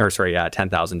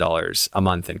 $10,000 a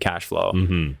month in cash flow.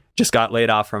 Mm-hmm. Just got laid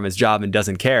off from his job and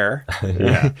doesn't care.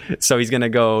 So he's going to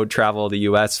go travel the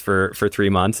US for 3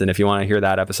 months. And if you want to hear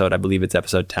that episode, I believe it's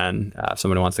episode 10. If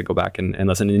someone wants to go back and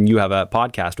listen, and you have a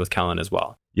podcast with Kellen as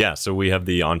well. Yeah, so we have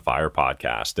the On Fire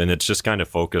podcast, and it's just kind of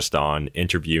focused on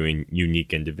interviewing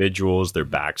unique individuals, their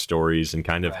backstories, and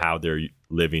kind of how they're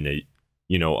living a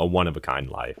one of a kind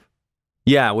life.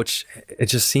 Yeah, which it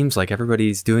just seems like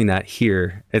everybody's doing that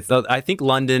here. I think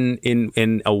London,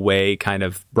 in a way, kind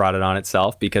of brought it on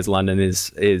itself because London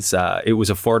is it was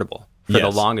affordable for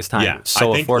the longest time. Yeah,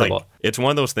 so I think, affordable. Like, it's one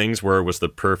of those things where it was the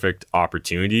perfect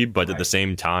opportunity, but at the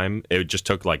same time, it just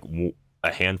took like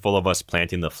a handful of us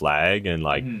planting the flag and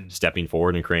like stepping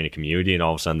forward and creating a community, and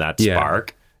all of a sudden that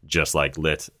spark just like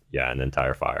lit an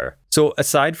entire fire. So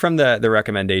aside from the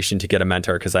recommendation to get a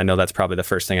mentor, because I know that's probably the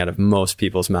first thing out of most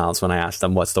people's mouths when I ask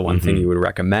them what's the one thing you would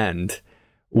recommend,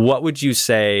 what would you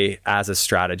say as a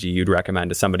strategy you'd recommend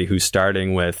to somebody who's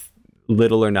starting with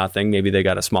little or nothing? Maybe they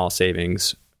got a small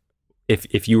savings.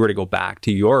 If you were to go back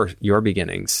to your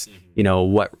beginnings,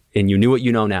 and you knew what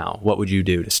you know now, what would you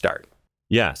do to start?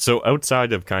 Yeah, so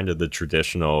outside of kind of the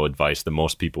traditional advice that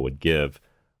most people would give,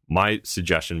 my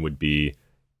suggestion would be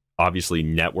obviously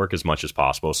network as much as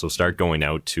possible. So start going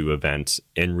out to events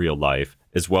in real life,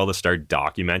 as well as start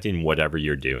documenting whatever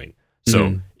you're doing.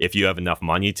 So if you have enough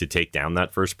money to take down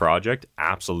that first project,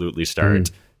 absolutely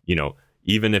start,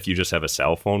 even if you just have a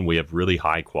cell phone, we have really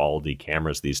high quality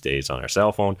cameras these days on our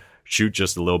cell phone. Shoot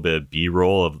just a little bit of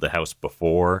B-roll of the house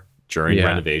before, during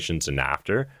renovations, and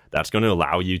after. That's going to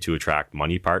allow you to attract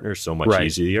money partners so much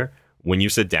easier. When you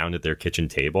sit down at their kitchen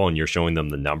table and you're showing them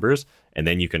the numbers, and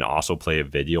then you can also play a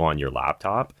video on your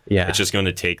laptop, it's just going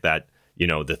to take that,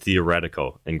 the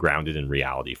theoretical and ground it in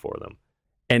reality for them.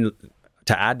 And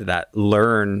to add to that,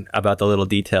 learn about the little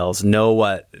details, know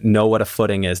what a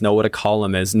footing is, know what a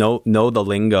column is, know the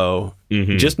lingo,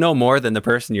 just know more than the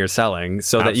person you're selling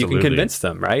so that you can convince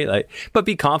them, right? Like, but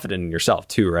be confident in yourself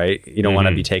too, right? You don't want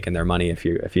to be taking their money if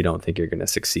you don't think you're going to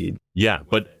succeed. Yeah,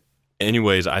 but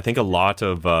anyways, I think a lot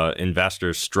of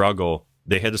investors struggle.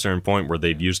 They hit a certain point where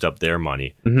they've used up their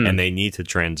money and they need to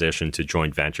transition to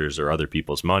joint ventures or other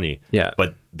people's money. Yeah,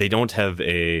 but they don't have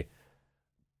a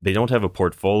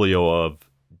portfolio of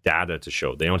data to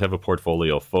show. They don't have a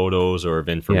portfolio of photos or of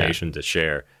information to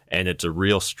share. And it's a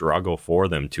real struggle for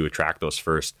them to attract those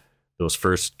first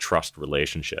trust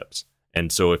relationships.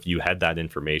 And so if you had that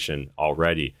information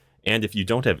already, and if you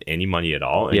don't have any money at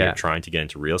all and you're trying to get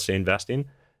into real estate investing,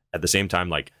 at the same time,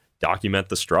 like, document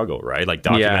the struggle, right? Like,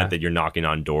 document that you're knocking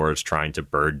on doors, trying to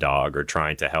bird dog or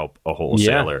trying to help a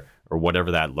wholesaler or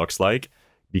whatever that looks like.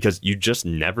 Because you just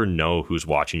never know who's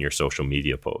watching your social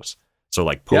media posts. So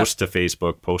like post to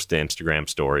Facebook, post to Instagram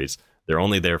stories. They're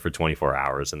only there for 24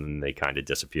 hours and then they kind of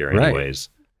disappear anyways.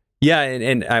 Yeah.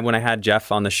 And when I had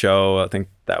Jeff on the show, I think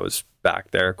that was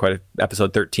back there,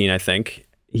 episode 13, I think,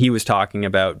 he was talking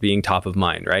about being top of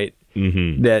mind, right?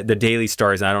 The daily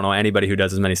stories. And I don't know anybody who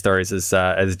does as many stories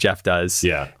as Jeff does.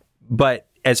 Yeah. But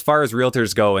as far as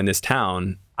realtors go in this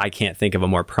town, I can't think of a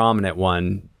more prominent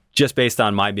one, just based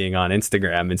on my being on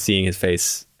Instagram and seeing his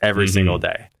face every single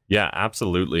day. Yeah,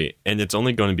 absolutely. And it's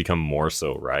only going to become more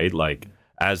so, right? Like,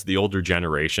 as the older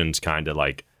generations kind of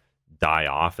like die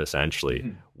off,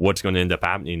 essentially, what's going to end up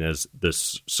happening is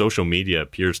this social media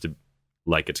appears to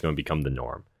like it's going to become the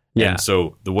norm. Yeah. And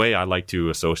so the way I like to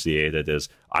associate it is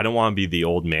I don't want to be the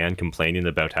old man complaining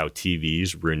about how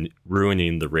TV's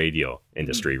ruining the radio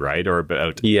industry, right? Or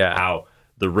about how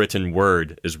the written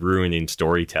word is ruining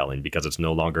storytelling because it's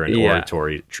no longer an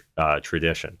oratory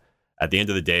tradition. At the end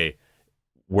of the day,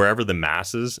 wherever the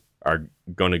masses are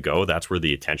going to go, that's where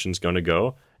the attention's going to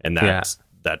go. And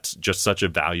that's just such a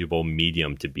valuable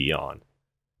medium to be on.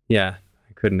 Yeah,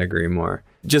 I couldn't agree more.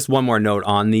 Just one more note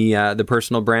on the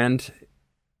personal brand.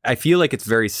 I feel like it's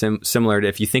very similar to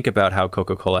if you think about how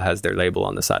Coca-Cola has their label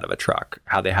on the side of a truck,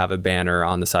 how they have a banner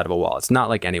on the side of a wall. It's not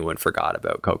like anyone forgot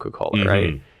about Coca-Cola,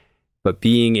 right? But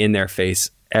being in their face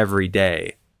every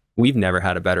day, we've never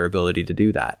had a better ability to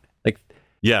do that.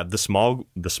 Yeah, the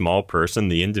small person,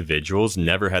 the individuals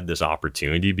never had this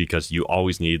opportunity because you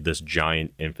always need this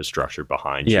giant infrastructure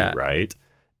behind you, right?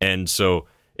 And so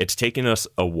it's taken us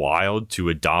a while to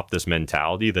adopt this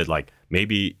mentality that like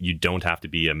maybe you don't have to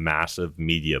be a massive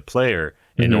media player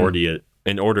in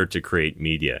order to create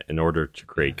media, in order to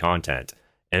create content.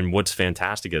 And what's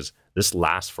fantastic is this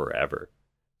lasts forever.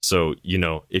 So, you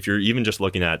know, if you're even just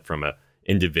looking at from a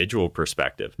individual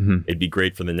perspective, it'd be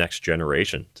great for the next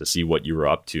generation to see what you were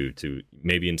up to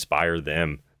maybe inspire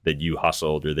them that you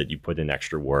hustled or that you put in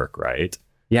extra work, right?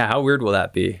 Yeah, how weird will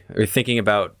that be? Or thinking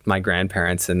about my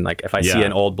grandparents and like if I see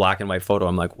an old black and white photo,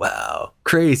 I'm like, wow,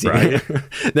 crazy. Right?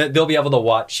 That they'll be able to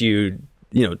watch you,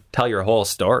 you know, tell your whole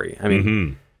story. I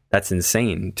mean, that's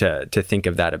insane to think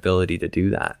of that ability to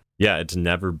do that. Yeah, it's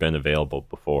never been available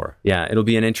before. Yeah, it'll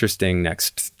be an interesting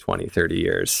next 20, 30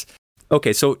 years.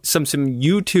 Okay, so some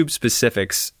YouTube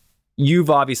specifics. You've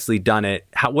obviously done it.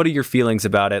 What are your feelings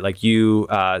about it? Like you,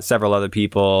 several other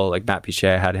people, like Matt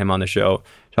Pichet, had him on the show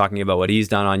talking about what he's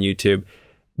done on YouTube.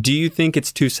 Do you think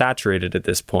it's too saturated at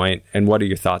this point? And what are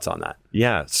your thoughts on that?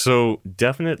 Yeah, so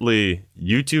definitely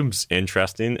YouTube's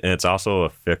interesting, and it's also a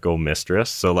fickle mistress.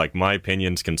 So like my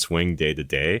opinions can swing day to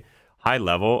day. High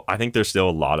level, I think there's still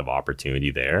a lot of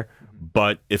opportunity there.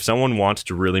 But if someone wants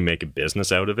to really make a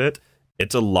business out of it,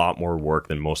 it's a lot more work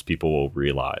than most people will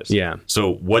realize. Yeah.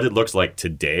 So what it looks like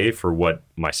today for what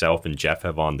myself and Jeff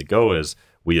have on the go is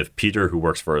we have Peter who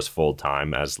works for us full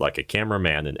time as like a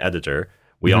cameraman and editor.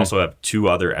 We also have 2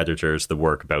 other editors that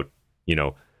work about,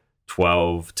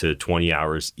 12 to 20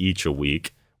 hours each a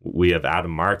week. We have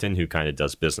Adam Martin who kind of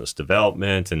does business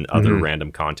development and other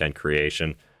random content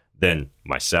creation. Then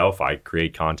myself, I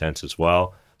create content as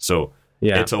well. So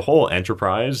it's a whole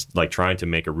enterprise, like trying to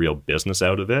make a real business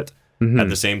out of it. At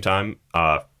the same time,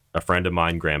 a friend of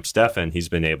mine, Graham Stephan, he's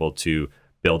been able to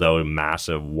build out a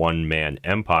massive one-man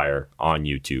empire on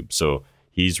YouTube. So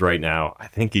he's right now, I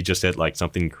think he just hit like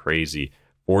something crazy,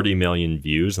 40 million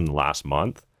views in the last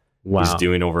month. Wow. He's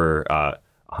doing over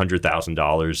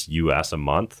 $100,000 US a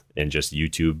month in just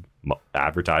YouTube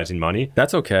advertising money.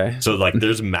 That's okay. So like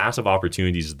there's massive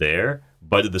opportunities there,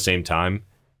 but at the same time,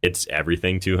 it's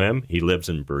everything to him. He lives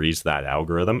and breathes that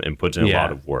algorithm and puts in a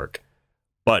lot of work.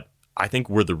 But I think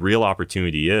where the real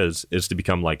opportunity is to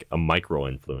become like a micro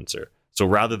influencer. So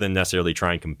rather than necessarily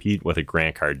try and compete with a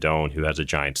Grant Cardone who has a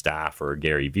giant staff or a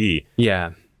Gary Vee,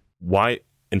 why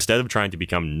instead of trying to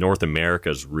become North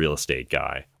America's real estate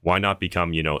guy, why not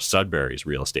become, Sudbury's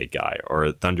real estate guy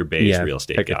or Thunder Bay's real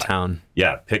estate guy? Pick a town.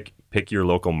 Yeah, pick your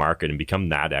local market and become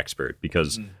that expert.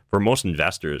 Because for most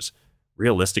investors,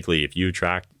 realistically, if you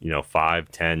attract,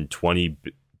 5, 10, 20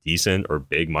 decent or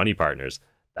big money partners,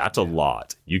 that's a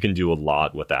lot. You can do a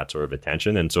lot with that sort of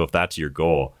attention. And so if that's your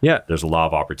goal, there's a lot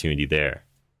of opportunity there.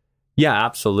 Yeah,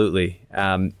 absolutely.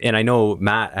 And I know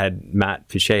Matt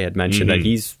Pichet had mentioned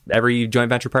that every joint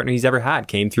venture partner he's ever had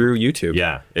came through YouTube.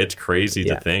 Yeah, it's crazy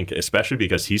to think, especially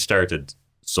because he started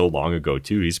so long ago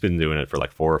too. He's been doing it for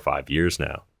like 4 or 5 years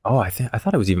now. Oh, I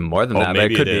thought it was even more than that.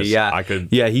 Maybe but it could be. Yeah,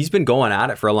 Yeah, he's been going at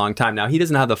it for a long time. Now he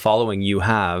doesn't have the following you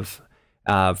have.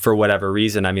 For whatever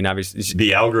reason. I mean, obviously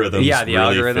the algorithm's really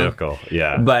algorithm. fickle.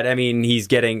 Yeah. But I mean,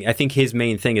 I think his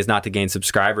main thing is not to gain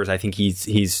subscribers. I think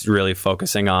he's really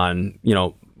focusing on,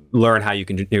 learn how you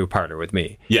can do partner with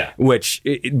me. Yeah. Which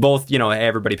both,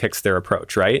 everybody picks their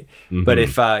approach, right? But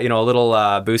if, a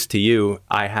little boost to you,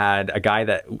 I had a guy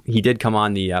that he did come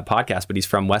on the podcast, but he's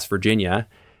from West Virginia.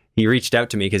 He reached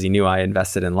out to me because he knew I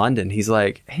invested in London. He's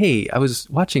like, hey, I was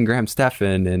watching Graham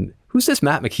Stephan and who's this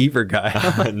Matt McKeever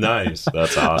guy? Nice.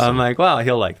 That's awesome. I'm like, wow,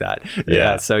 he'll like that.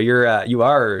 Yeah. So you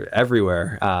are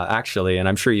everywhere, actually. And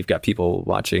I'm sure you've got people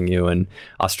watching you in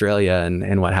Australia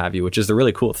and what have you, which is the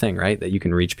really cool thing, right? That you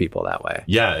can reach people that way.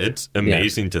 Yeah. It's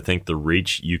amazing to think the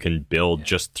reach you can build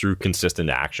just through consistent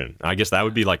action. I guess that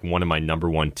would be like one of my number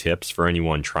one tips for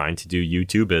anyone trying to do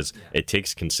YouTube is it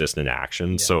takes consistent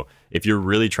action. So if you're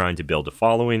really trying to build a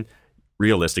following,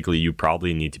 realistically, you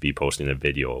probably need to be posting a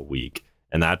video a week.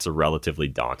 And that's a relatively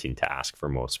daunting task for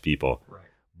most people. Right.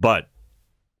 But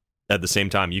at the same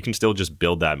time, you can still just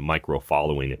build that micro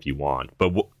following if you want.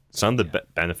 But some of the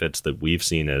benefits that we've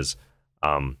seen is,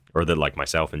 or that like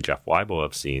myself and Jeff Weibel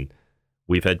have seen,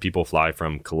 we've had people fly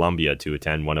from Colombia to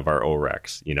attend one of our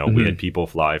ORECs. You know, we had people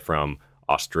fly from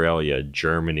Australia,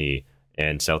 Germany,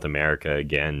 and South America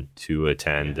again to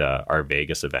attend our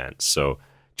Vegas events. So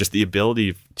just the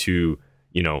ability to,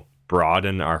 you know,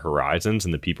 broaden our horizons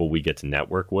and the people we get to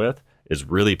network with is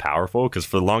really powerful, because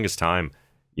for the longest time,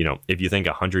 you know, if you think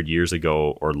 100 years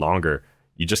ago or longer,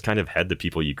 you just kind of had the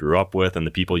people you grew up with and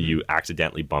the people you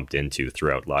accidentally bumped into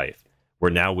throughout life, where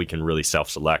now we can really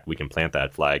self-select. We can plant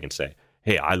that flag and say,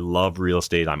 hey, I love real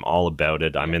estate. I'm all about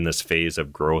it. I'm in this phase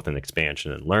of growth and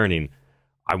expansion and learning.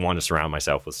 I want to surround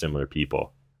myself with similar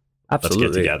people. Absolutely.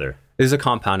 Let's get together. There's a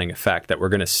compounding effect that we're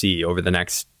going to see over the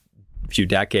next few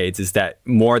decades, is that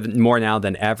more now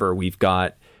than ever, we've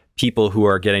got people who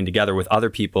are getting together with other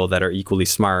people that are equally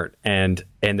smart, and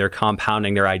they're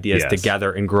compounding their ideas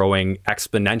together and growing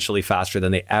exponentially faster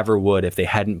than they ever would if they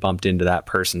hadn't bumped into that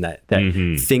person that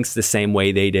thinks the same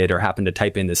way they did, or happened to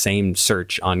type in the same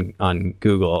search on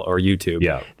Google or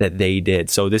YouTube that they did.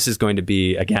 So this is going to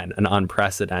be, again, an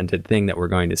unprecedented thing that we're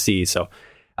going to see. So,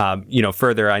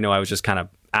 further, I know I was just kind of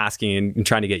asking and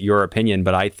trying to get your opinion,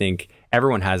 but I think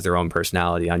everyone has their own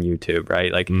personality on YouTube,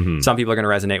 right? Like some people are going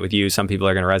to resonate with you, some people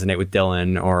are going to resonate with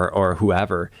Dylan or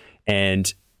whoever.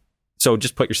 And so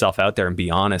just put yourself out there and be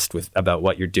honest about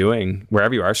what you're doing,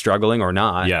 wherever you are, struggling or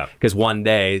not. Yeah. Because one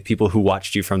day, people who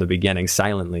watched you from the beginning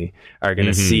silently are going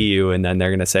to see you, and then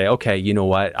they're going to say, okay, you know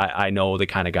what? I know the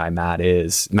kind of guy Matt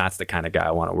is. Matt's the kind of guy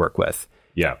I want to work with.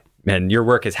 Yeah. And your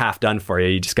work is half done for you.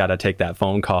 You just got to take that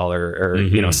phone call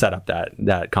or set up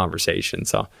that conversation.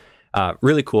 So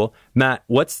really cool. Matt,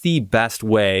 what's the best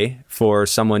way for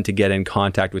someone to get in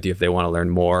contact with you if they want to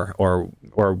learn more, or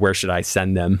where should I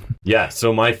send them? Yeah,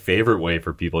 so my favorite way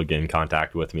for people to get in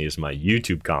contact with me is my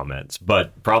YouTube comments,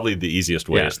 but probably the easiest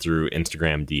way is through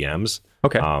Instagram DMs.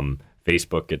 Okay.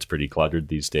 Facebook gets pretty cluttered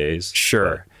these days.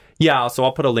 Sure. Yeah, so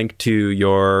I'll put a link to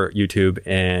your YouTube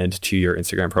and to your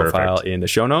Instagram profile in the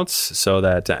show notes, so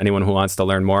that anyone who wants to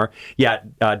learn more,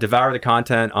 devour the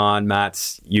content on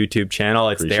Matt's YouTube channel.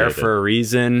 It's there for a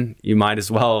reason. You might as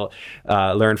well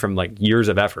learn from like years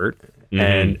of effort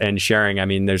and sharing. I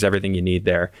mean, there's everything you need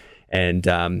there. And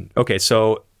okay,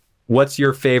 so what's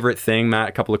your favorite thing, Matt?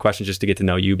 A couple of questions just to get to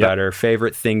know you better.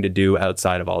 Favorite thing to do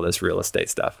outside of all this real estate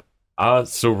stuff?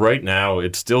 So right now,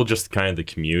 it's still just kind of the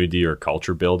community or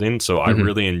culture building. So I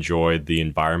really enjoy the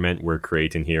environment we're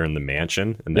creating here in the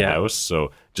mansion and the house.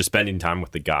 So just spending time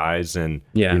with the guys and,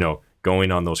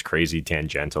 going on those crazy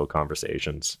tangential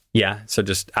conversations. Yeah. So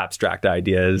just abstract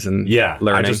ideas and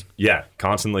learning.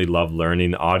 Constantly love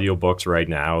learning audiobooks right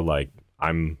now. Like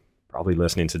I'm probably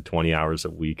listening to 20 hours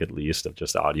a week at least of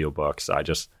just audiobooks. I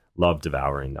just love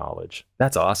devouring knowledge.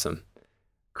 That's awesome.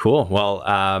 Cool. Well,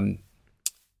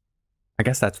 I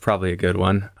guess that's probably a good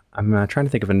one. I'm trying to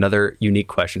think of another unique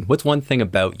question. What's one thing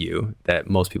about you that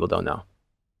most people don't know?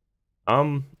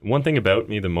 One thing about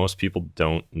me that most people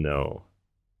don't know.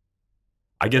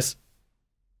 I guess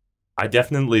I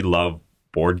definitely love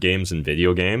board games and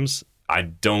video games. I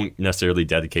don't necessarily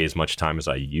dedicate as much time as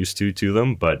I used to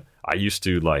them, but I used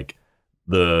to like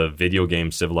the video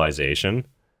game Civilization.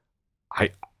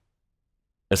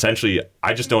 Essentially,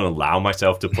 I just don't allow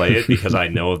myself to play it because I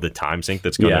know of the time sink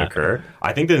that's going to occur.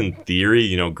 I think that in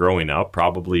theory, growing up,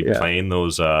 probably playing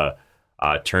those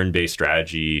turn-based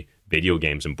strategy video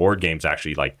games and board games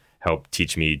actually like help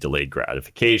teach me delayed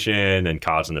gratification and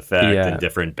cause and effect and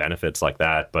different benefits like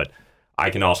that. But I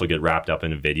can also get wrapped up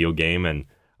in a video game, and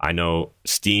I know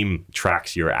Steam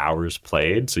tracks your hours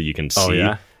played, so you can see. Oh,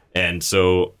 yeah? And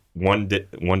so one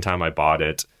time I bought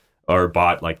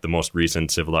like the most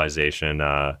recent Civilization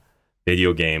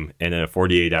video game, and in a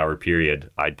 48-hour period,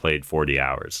 I'd played 40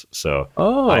 hours. So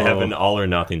I have an all or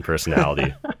nothing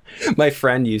personality. My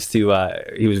friend used to,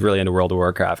 he was really into World of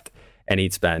Warcraft, and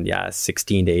he'd spend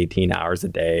 16 to 18 hours a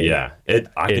day. Yeah,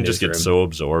 I can just get so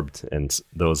absorbed in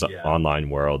those online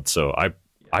worlds. So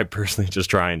I personally just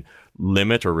try and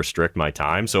limit or restrict my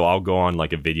time. So I'll go on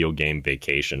like a video game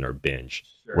vacation or binge,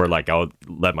 where like I'll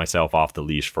let myself off the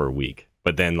leash for a week.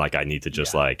 But then like I need to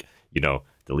just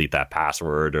delete that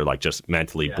password or like just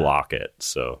mentally block it.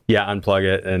 So unplug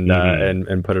it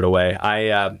and put it away.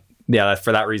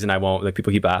 For that reason I won't. Like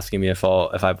people keep asking me if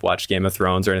I've watched Game of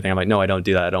Thrones or anything. I'm like, no, I don't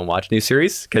do that. I don't watch new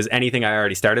series, because anything I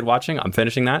already started watching, I'm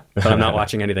finishing that, but I'm not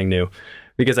watching anything new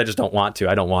because I just don't want to.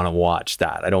 I don't want to watch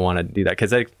that. I don't want to do that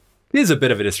because it is a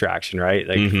bit of a distraction, right?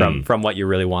 Like from what you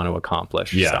really want to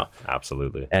accomplish. Yeah, so,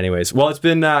 absolutely. Anyways, well, it's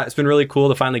been really cool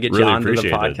to finally get you onto the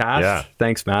podcast. Yeah.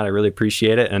 Thanks, Matt. I really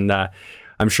appreciate it. And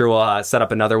I'm sure we'll set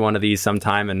up another one of these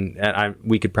sometime, and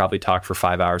we could probably talk for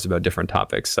 5 hours about different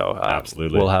topics. So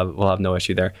absolutely, we'll have no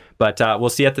issue there. But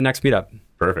we'll see you at the next meetup.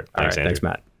 Perfect. Thanks, Andrew. Thanks,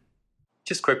 Matt.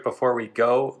 Just quick before we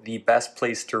go, the best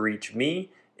place to reach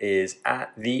me is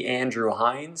at the Andrew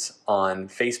Hines on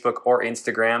Facebook or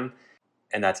Instagram,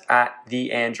 and that's at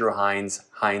the Andrew Hines.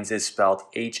 Hines is spelled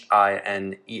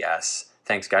Hines.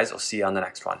 Thanks, guys. I'll see you on the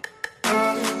next one.